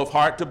and slow of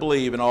heart to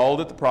believe in all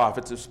that the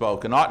prophets have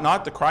spoken. Ought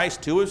not the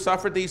Christ too have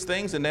suffered these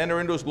things and enter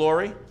into his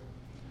glory?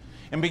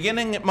 And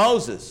beginning at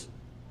Moses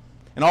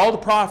and all the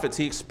prophets,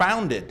 he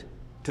expounded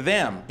to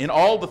them in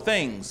all the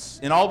things,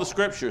 in all the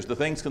scriptures, the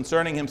things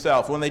concerning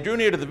himself. When they drew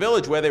near to the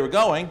village where they were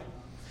going,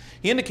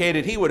 he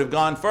indicated he would have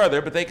gone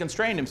further, but they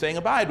constrained him, saying,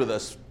 Abide with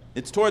us.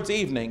 It's towards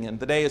evening, and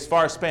the day is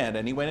far spent.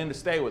 And he went in to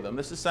stay with them.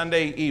 This is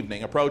Sunday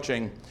evening,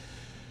 approaching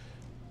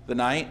the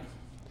night.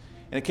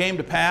 And it came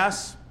to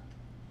pass,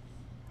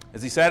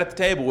 as he sat at the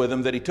table with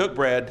them, that he took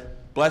bread,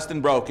 blessed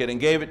and broke it, and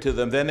gave it to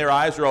them. Then their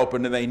eyes were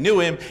opened, and they knew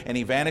him, and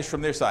he vanished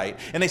from their sight.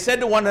 And they said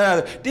to one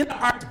another, Didn't our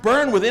hearts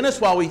burn within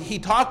us while he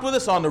talked with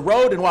us on the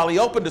road and while he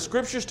opened the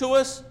scriptures to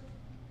us?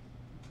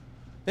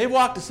 They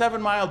walked a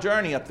 7-mile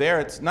journey up there.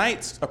 It's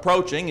night's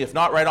approaching, if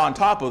not right on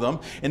top of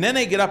them. And then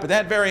they get up at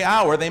that very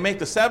hour. They make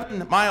the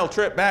 7-mile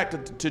trip back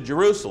to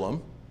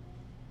Jerusalem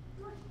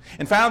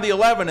and found the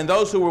 11 and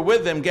those who were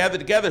with them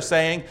gathered together,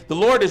 saying, The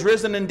Lord is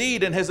risen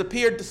indeed and has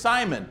appeared to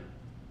Simon.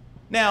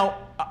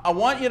 Now, I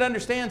want you to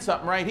understand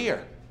something right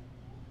here.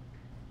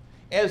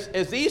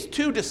 As these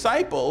 2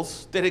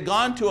 disciples that had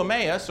gone to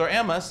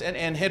Emmaus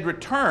and had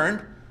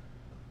returned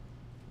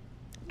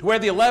to where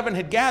the 11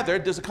 had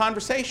gathered, there's a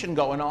conversation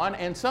going on,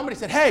 and somebody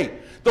said, Hey,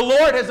 the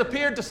Lord has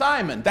appeared to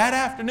Simon that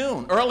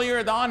afternoon, earlier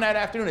on that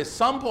afternoon. At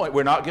some point,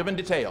 we're not given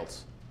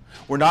details.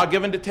 We're not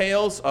given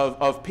details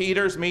of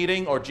Peter's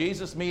meeting or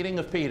Jesus' meeting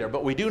of Peter,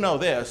 but we do know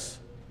this.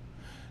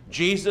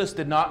 Jesus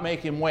did not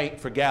make him wait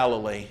for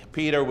Galilee.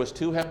 Peter was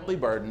too heavily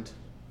burdened.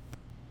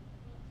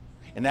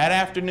 And that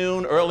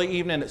afternoon, early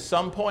evening, at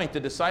some point, the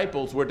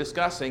disciples were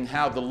discussing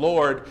how the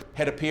Lord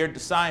had appeared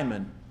to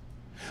Simon.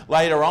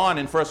 Later on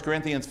in 1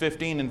 Corinthians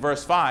 15 and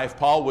verse 5,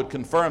 Paul would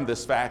confirm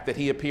this fact that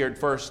he appeared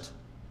first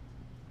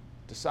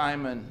to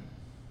Simon.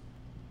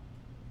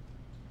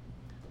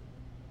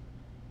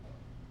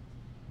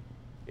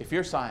 If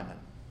you're Simon,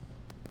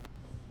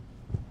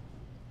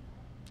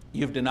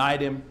 you've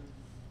denied him,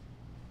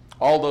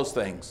 all those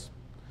things.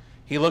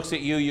 He looks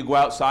at you, you go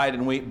outside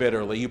and weep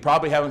bitterly. You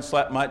probably haven't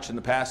slept much in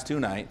the past 2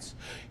 nights.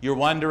 You're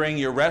wondering,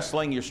 you're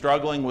wrestling, you're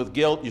struggling with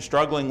guilt, you're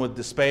struggling with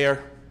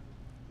despair.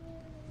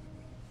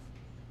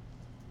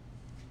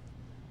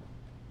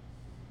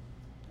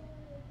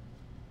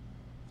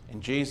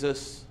 And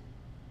Jesus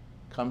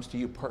comes to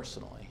you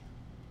personally.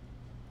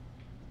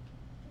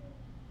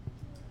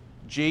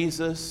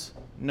 Jesus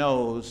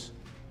knows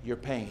your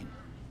pain.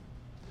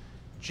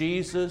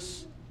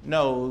 Jesus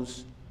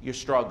knows your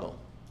struggle.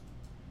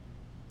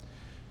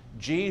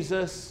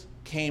 Jesus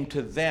came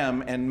to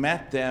them and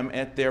met them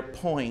at their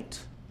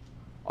point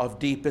of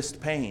deepest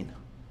pain.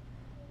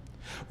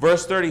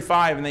 Verse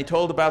 35, and they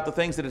told about the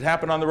things that had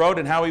happened on the road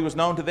and how he was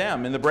known to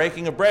them in the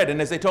breaking of bread.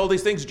 And as they told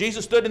these things,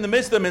 Jesus stood in the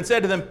midst of them and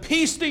said to them,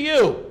 Peace to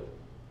you.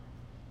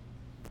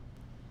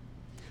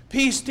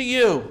 Peace to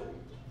you.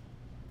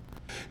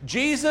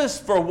 Jesus,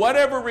 for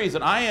whatever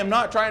reason, I am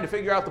not trying to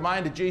figure out the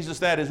mind of Jesus.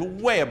 That is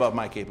way above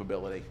my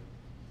capability.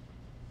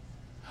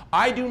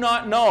 I do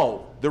not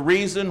know the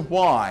reason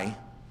why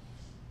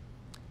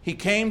he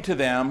came to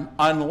them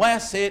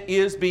unless it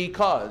is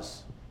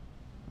because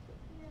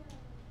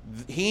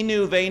he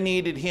knew they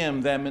needed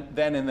him then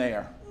and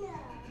there.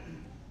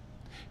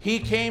 He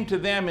came to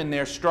them in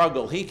their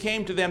struggle. He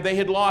came to them. They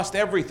had lost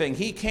everything.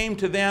 He came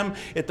to them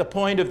at the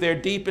point of their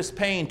deepest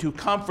pain to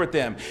comfort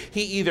them.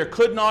 He either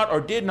could not or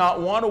did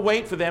not want to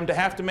wait for them to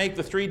have to make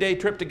the 3-day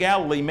trip to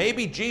Galilee.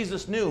 Maybe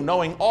Jesus knew,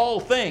 knowing all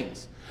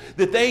things,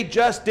 that they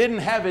just didn't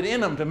have it in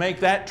them to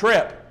make that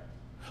trip.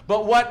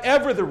 But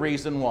whatever the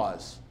reason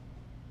was,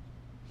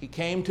 he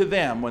came to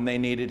them when they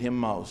needed him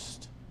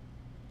most.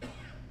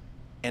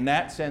 And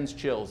that sends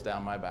chills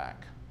down my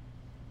back.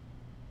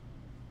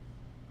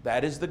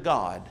 That is the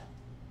God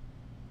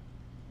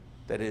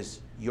that is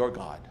your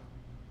God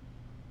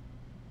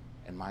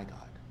and my God.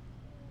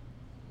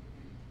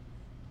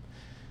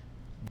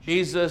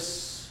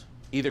 Jesus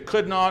either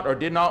could not or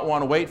did not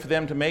want to wait for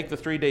them to make the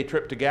 3-day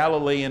trip to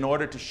Galilee in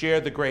order to share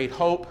the great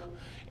hope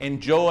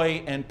and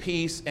joy and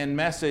peace and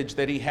message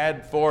that he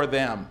had for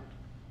them.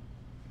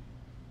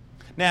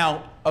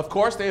 Now, of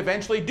course, they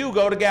eventually do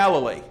go to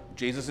Galilee.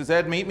 Jesus has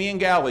said, Meet me in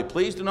Galilee.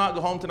 Please do not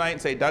go home tonight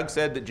and say, Doug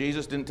said that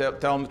Jesus didn't tell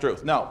them the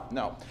truth.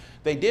 No.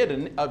 They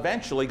did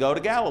eventually go to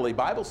Galilee. The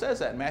Bible says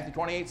that in Matthew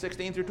 28,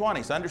 16 through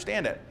 20. So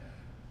understand it.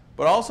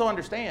 But also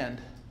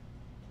understand,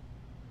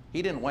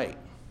 he didn't wait.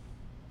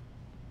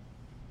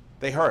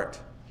 They hurt,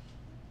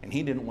 and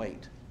he didn't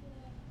wait.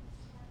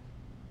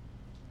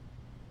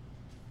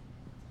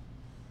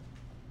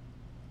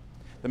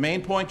 The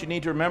main point you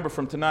need to remember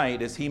from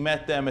tonight is he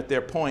met them at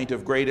their point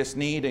of greatest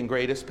need and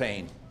greatest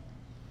pain.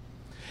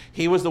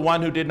 He was the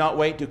one who did not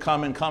wait to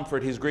come and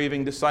comfort his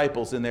grieving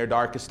disciples in their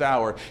darkest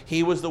hour.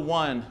 He was the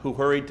one who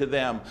hurried to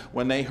them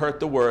when they hurt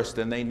the worst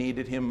and they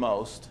needed him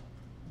most.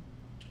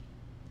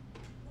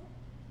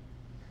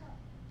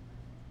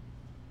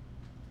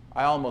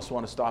 I almost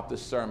want to stop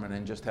this sermon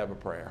and just have a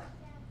prayer.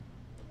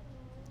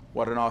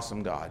 What an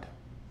awesome God.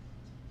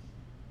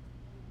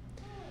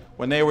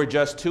 When they were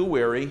just too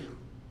weary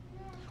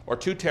or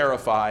too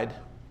terrified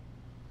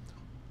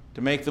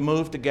to make the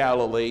move to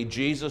Galilee,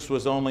 Jesus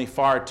was only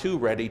far too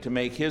ready to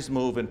make his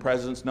move and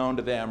presence known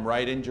to them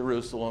right in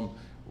Jerusalem,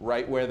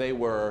 right where they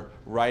were,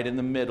 right in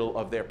the middle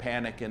of their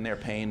panic and their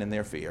pain and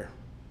their fear.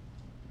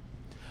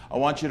 I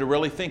want you to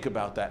really think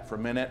about that for a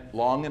minute,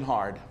 long and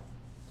hard.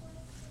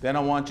 Then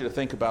I want you to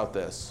think about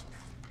this.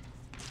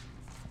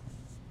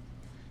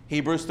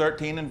 Hebrews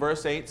 13 and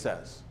verse 8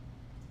 says,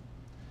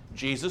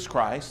 Jesus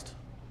Christ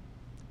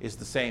is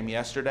the same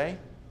yesterday,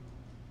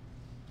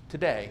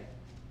 today,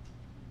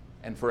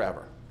 and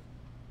forever.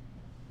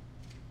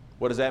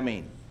 What does that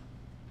mean?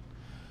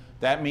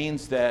 That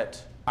means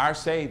that our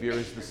Savior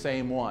is the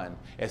same one.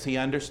 As he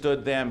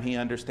understood them, he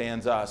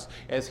understands us.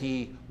 As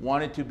he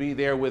wanted to be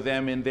there with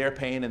them in their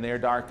pain and their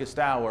darkest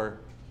hour,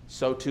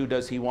 so too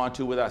does he want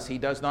to with us. He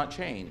does not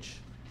change.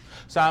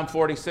 Psalm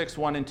 46,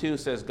 1 and 2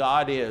 says,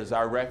 God is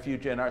our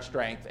refuge and our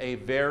strength, a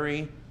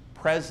very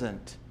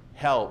present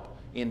help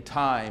in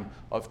time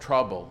of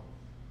trouble.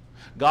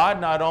 God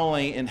not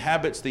only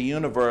inhabits the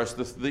universe,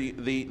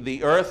 the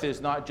earth is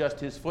not just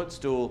his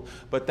footstool,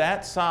 but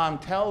that psalm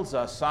tells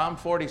us, Psalm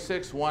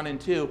 46, 1 and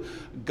 2,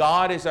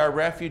 God is our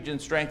refuge and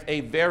strength,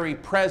 a very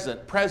present,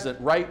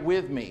 right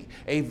with me,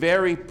 a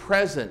very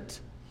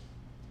present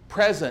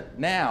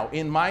now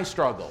in my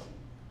struggle,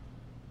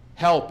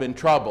 help in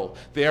trouble.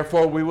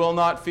 Therefore we will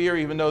not fear,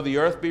 even though the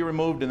earth be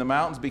removed and the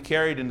mountains be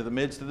carried into the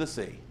midst of the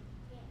sea.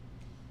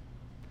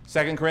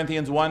 2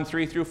 Corinthians 1,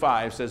 3 through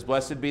 5 says,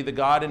 Blessed be the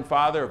God and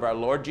Father of our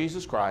Lord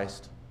Jesus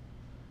Christ,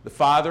 the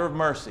Father of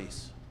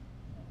mercies,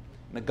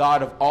 and the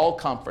God of all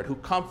comfort, who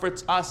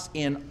comforts us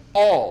in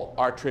all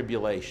our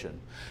tribulation,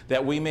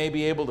 that we may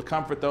be able to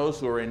comfort those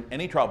who are in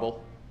any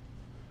trouble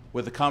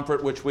with the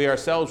comfort which we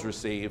ourselves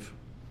receive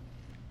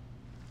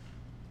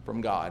from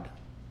God.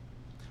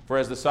 For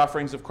as the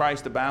sufferings of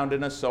Christ abound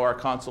in us, so our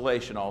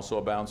consolation also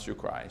abounds through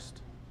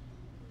Christ.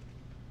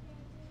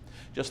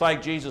 Just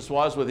like Jesus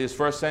was with his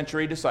first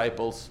century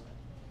disciples,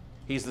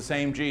 he's the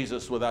same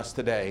Jesus with us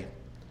today,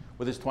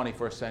 with his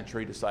 21st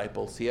century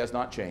disciples. He has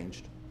not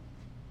changed.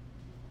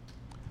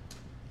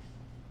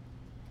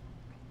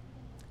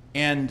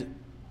 And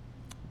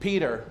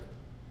Peter,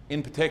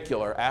 in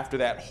particular, after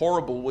that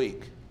horrible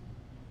week,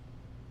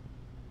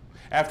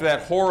 after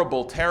that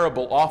horrible,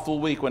 terrible, awful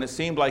week when it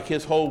seemed like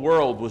his whole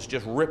world was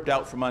just ripped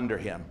out from under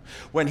him,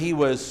 when he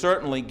was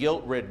certainly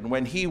guilt-ridden,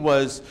 when he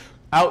was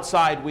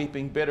outside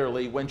weeping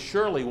bitterly, when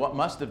surely what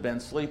must have been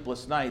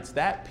sleepless nights,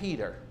 that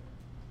Peter,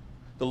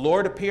 the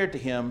Lord appeared to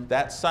him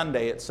that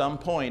Sunday at some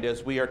point,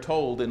 as we are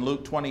told in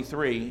Luke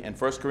 23 and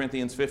 1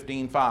 Corinthians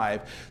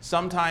 15:5.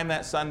 Sometime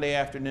that Sunday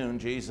afternoon,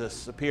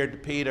 Jesus appeared to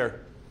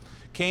Peter,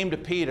 came to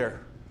Peter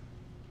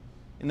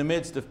in the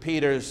midst of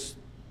Peter's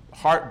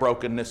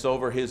heartbrokenness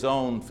over his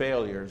own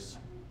failures.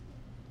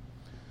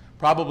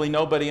 Probably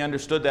nobody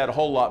understood that a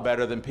whole lot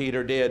better than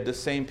Peter did. The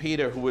same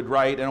Peter who would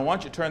write, and I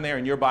want you to turn there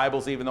in your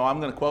Bibles, even though I'm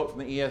going to quote from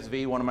the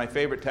ESV, one of my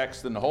favorite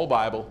texts in the whole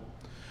Bible.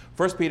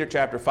 1 Peter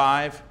chapter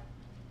 5,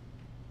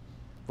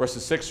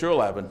 verses 6 through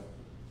 11.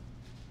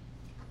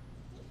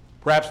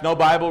 Perhaps no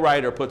Bible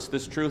writer puts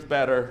this truth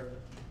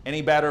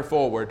any better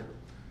forward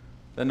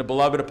than the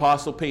beloved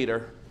Apostle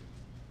Peter.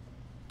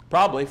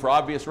 Probably for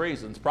obvious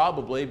reasons.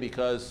 Probably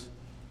because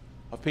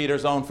of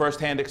Peter's own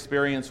first-hand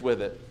experience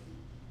with it.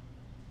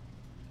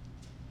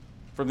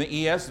 From the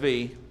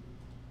ESV,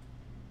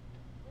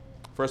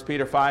 1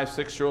 Peter 5,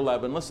 6 through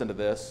 11, listen to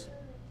this.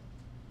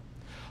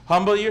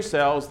 Humble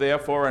yourselves,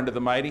 therefore, under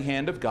the mighty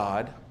hand of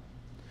God,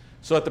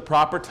 so at the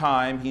proper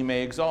time he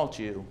may exalt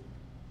you,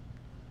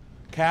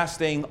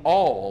 casting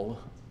all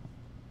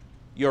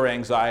your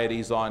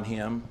anxieties on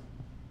him,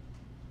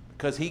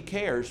 because he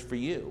cares for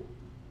you.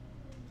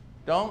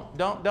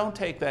 Don't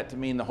take that to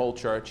mean the whole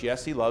church.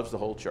 Yes, he loves the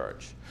whole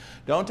church.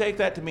 Don't take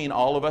that to mean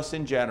all of us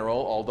in general,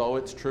 although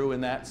it's true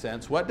in that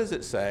sense. What does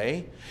it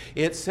say?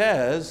 It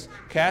says,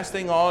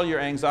 casting all your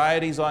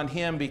anxieties on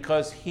him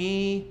because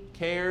he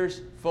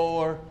cares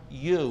for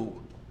you.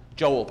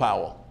 Joel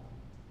Powell.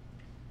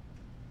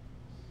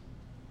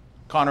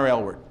 Connor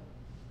Elward.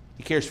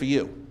 He cares for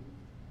you.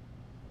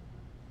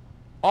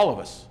 All of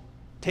us.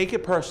 Take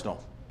it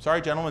personal.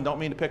 Sorry, gentlemen, don't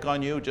mean to pick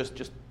on you,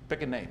 just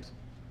picking names.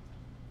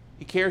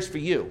 He cares for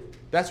you.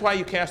 That's why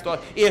you cast all.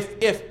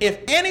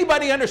 If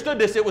anybody understood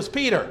this, it was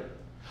Peter.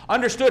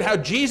 Understood how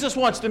Jesus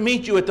wants to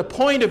meet you at the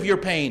point of your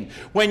pain.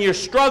 When you're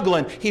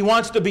struggling, he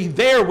wants to be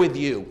there with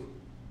you.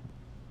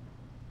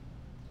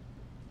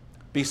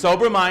 Be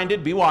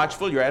sober-minded, be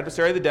watchful. Your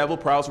adversary, the devil,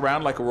 prowls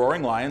around like a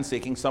roaring lion,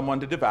 seeking someone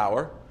to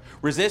devour.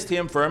 Resist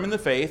him, firm in the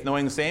faith,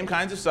 knowing the same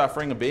kinds of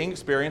suffering are being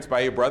experienced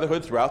by your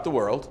brotherhood throughout the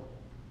world.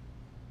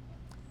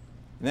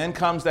 And then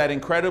comes that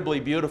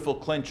incredibly beautiful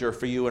clincher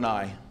for you and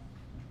I.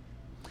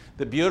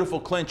 the beautiful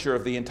clincher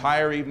of the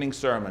entire evening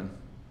sermon.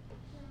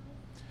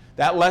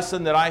 That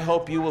lesson that I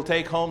hope you will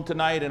take home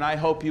tonight, and I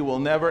hope you will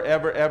never,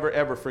 ever, ever,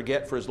 ever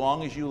forget for as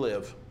long as you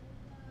live.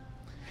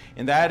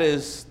 And that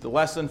is the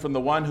lesson from the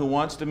one who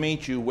wants to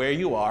meet you where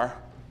you are,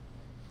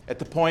 at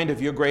the point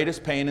of your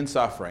greatest pain and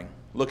suffering.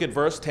 Look at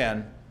verse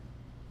 10.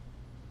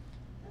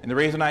 And the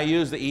reason I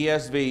use the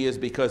ESV is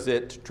because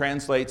it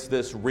translates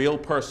this real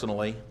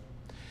personally.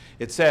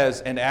 It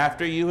says, "And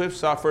after you have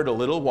suffered a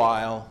little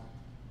while,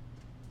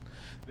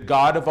 the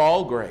God of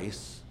all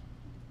grace,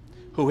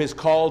 who has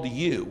called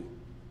you,"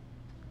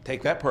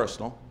 take that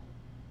personal,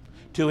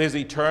 "to his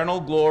eternal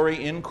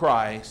glory in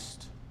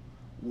Christ,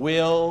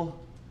 will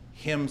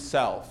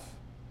himself,"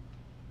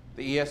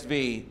 the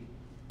ESV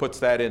puts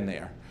that in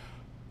there,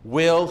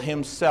 "will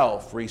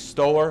himself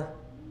restore,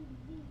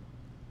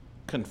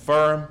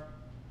 confirm,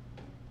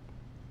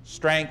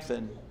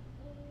 strengthen,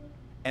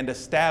 and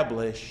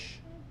establish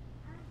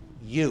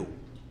you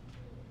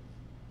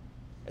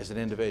as an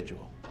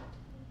individual.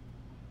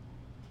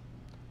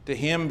 To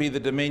him be the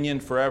dominion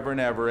forever and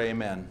ever.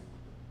 Amen."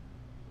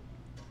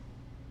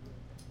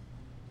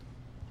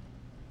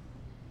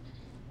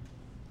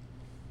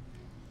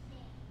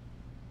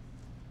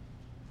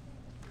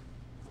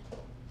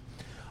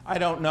 I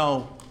don't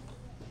know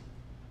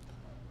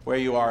where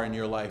you are in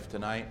your life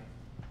tonight.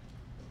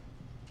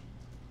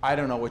 I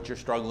don't know what you're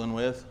struggling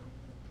with.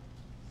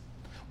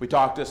 We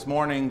talked this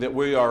morning that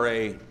we are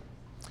a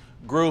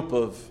group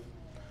of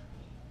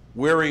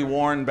weary,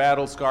 worn,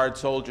 battle-scarred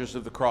soldiers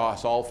of the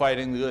cross, all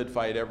fighting the good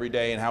fight every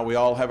day, and how we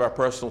all have our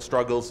personal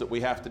struggles that we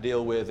have to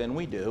deal with, and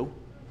we do.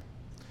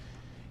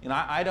 And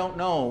I don't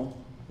know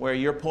where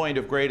your point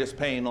of greatest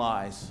pain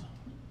lies.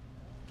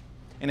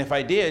 And if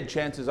I did,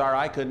 chances are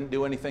I couldn't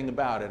do anything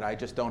about it. I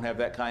just don't have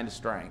that kind of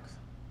strength.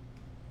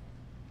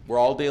 We're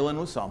all dealing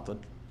with something.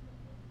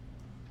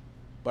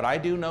 But I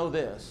do know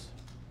this.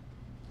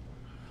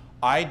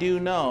 I do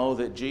know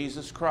that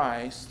Jesus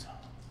Christ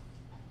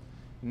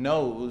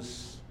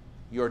knows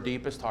your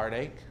deepest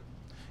heartache,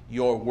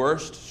 your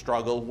worst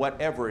struggle,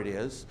 whatever it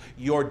is,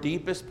 your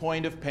deepest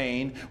point of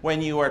pain,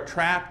 when you are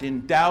trapped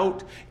in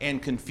doubt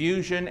and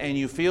confusion and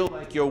you feel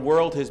like your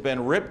world has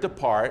been ripped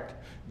apart.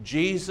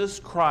 Jesus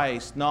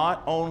Christ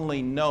not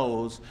only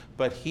knows,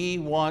 but he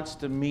wants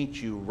to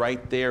meet you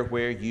right there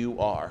where you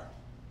are.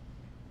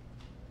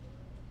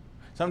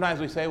 Sometimes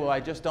we say, well,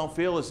 I just don't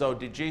feel as though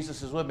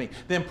Jesus is with me.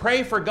 Then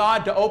pray for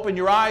God to open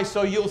your eyes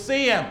so you'll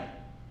see him.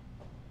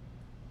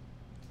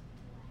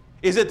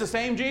 Is it the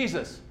same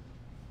Jesus?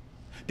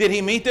 Did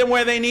he meet them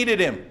where they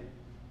needed him?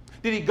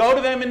 Did he go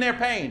to them in their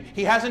pain?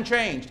 He hasn't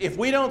changed. If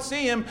we don't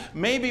see him,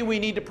 maybe we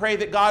need to pray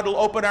that God will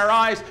open our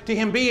eyes to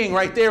him being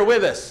right there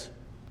with us.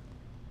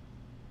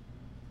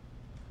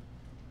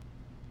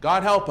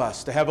 God help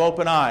us to have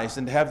open eyes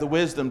and to have the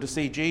wisdom to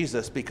see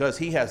Jesus, because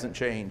he hasn't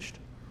changed.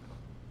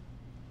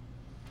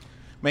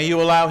 May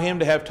you allow him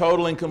to have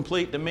total and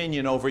complete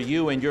dominion over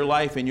you and your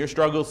life and your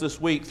struggles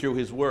this week through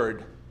his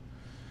word.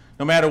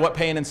 No matter what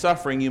pain and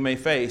suffering you may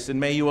face, and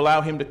may you allow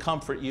him to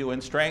comfort you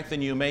and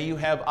strengthen you. May you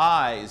have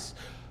eyes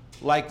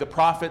like the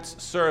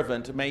prophet's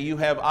servant. May you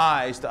have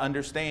eyes to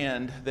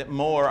understand that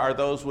more are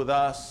those with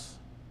us.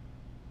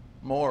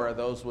 More are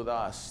those with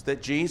us.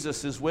 That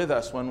Jesus is with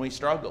us when we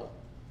struggle.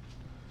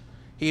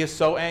 He is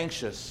so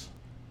anxious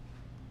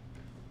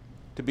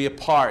to be a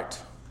part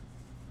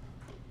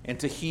and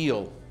to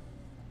heal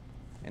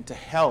and to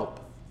help.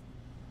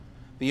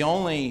 The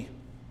only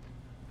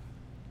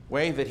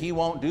way that he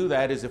won't do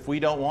that is if we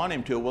don't want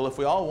him to. Well, if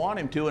we all want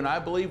him to, and I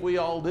believe we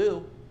all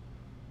do,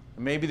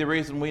 maybe the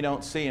reason we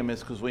don't see him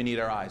is because we need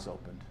our eyes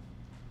opened.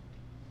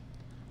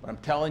 But I'm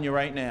telling you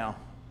right now,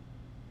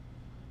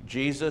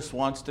 Jesus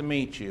wants to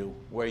meet you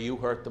where you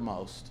hurt the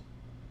most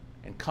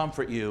and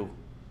comfort you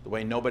the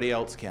way nobody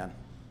else can,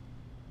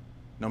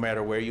 no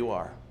matter where you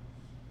are.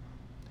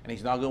 And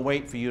he's not going to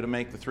wait for you to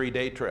make the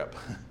 3-day trip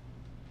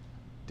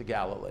to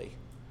Galilee.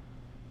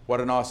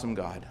 What an awesome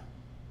God.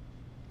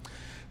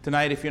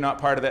 Tonight, if you're not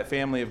part of that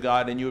family of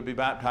God and you would be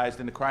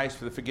baptized into Christ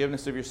for the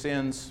forgiveness of your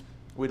sins,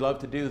 we'd love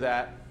to do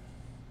that.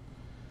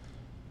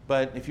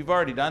 But if you've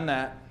already done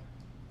that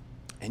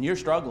and you're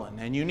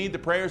struggling and you need the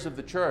prayers of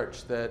the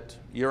church, that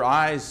your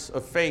eyes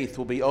of faith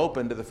will be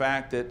open to the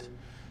fact that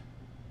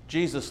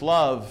Jesus'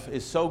 love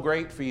is so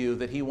great for you,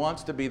 that he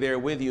wants to be there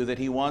with you, that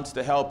he wants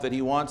to help, that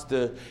he wants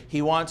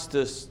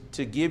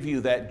to give you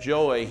that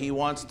joy. He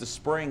wants to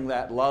spring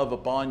that love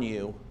upon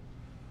you.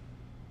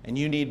 And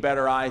you need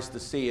better eyes to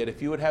see it.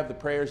 If you would have the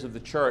prayers of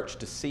the church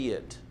to see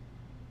it,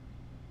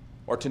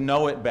 or to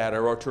know it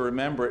better, or to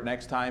remember it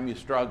next time you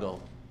struggle,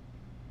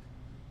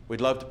 we'd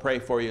love to pray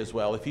for you as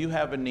well. If you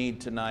have a need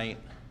tonight,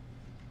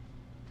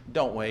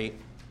 don't wait.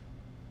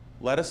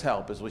 Let us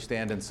help as we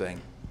stand and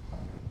sing.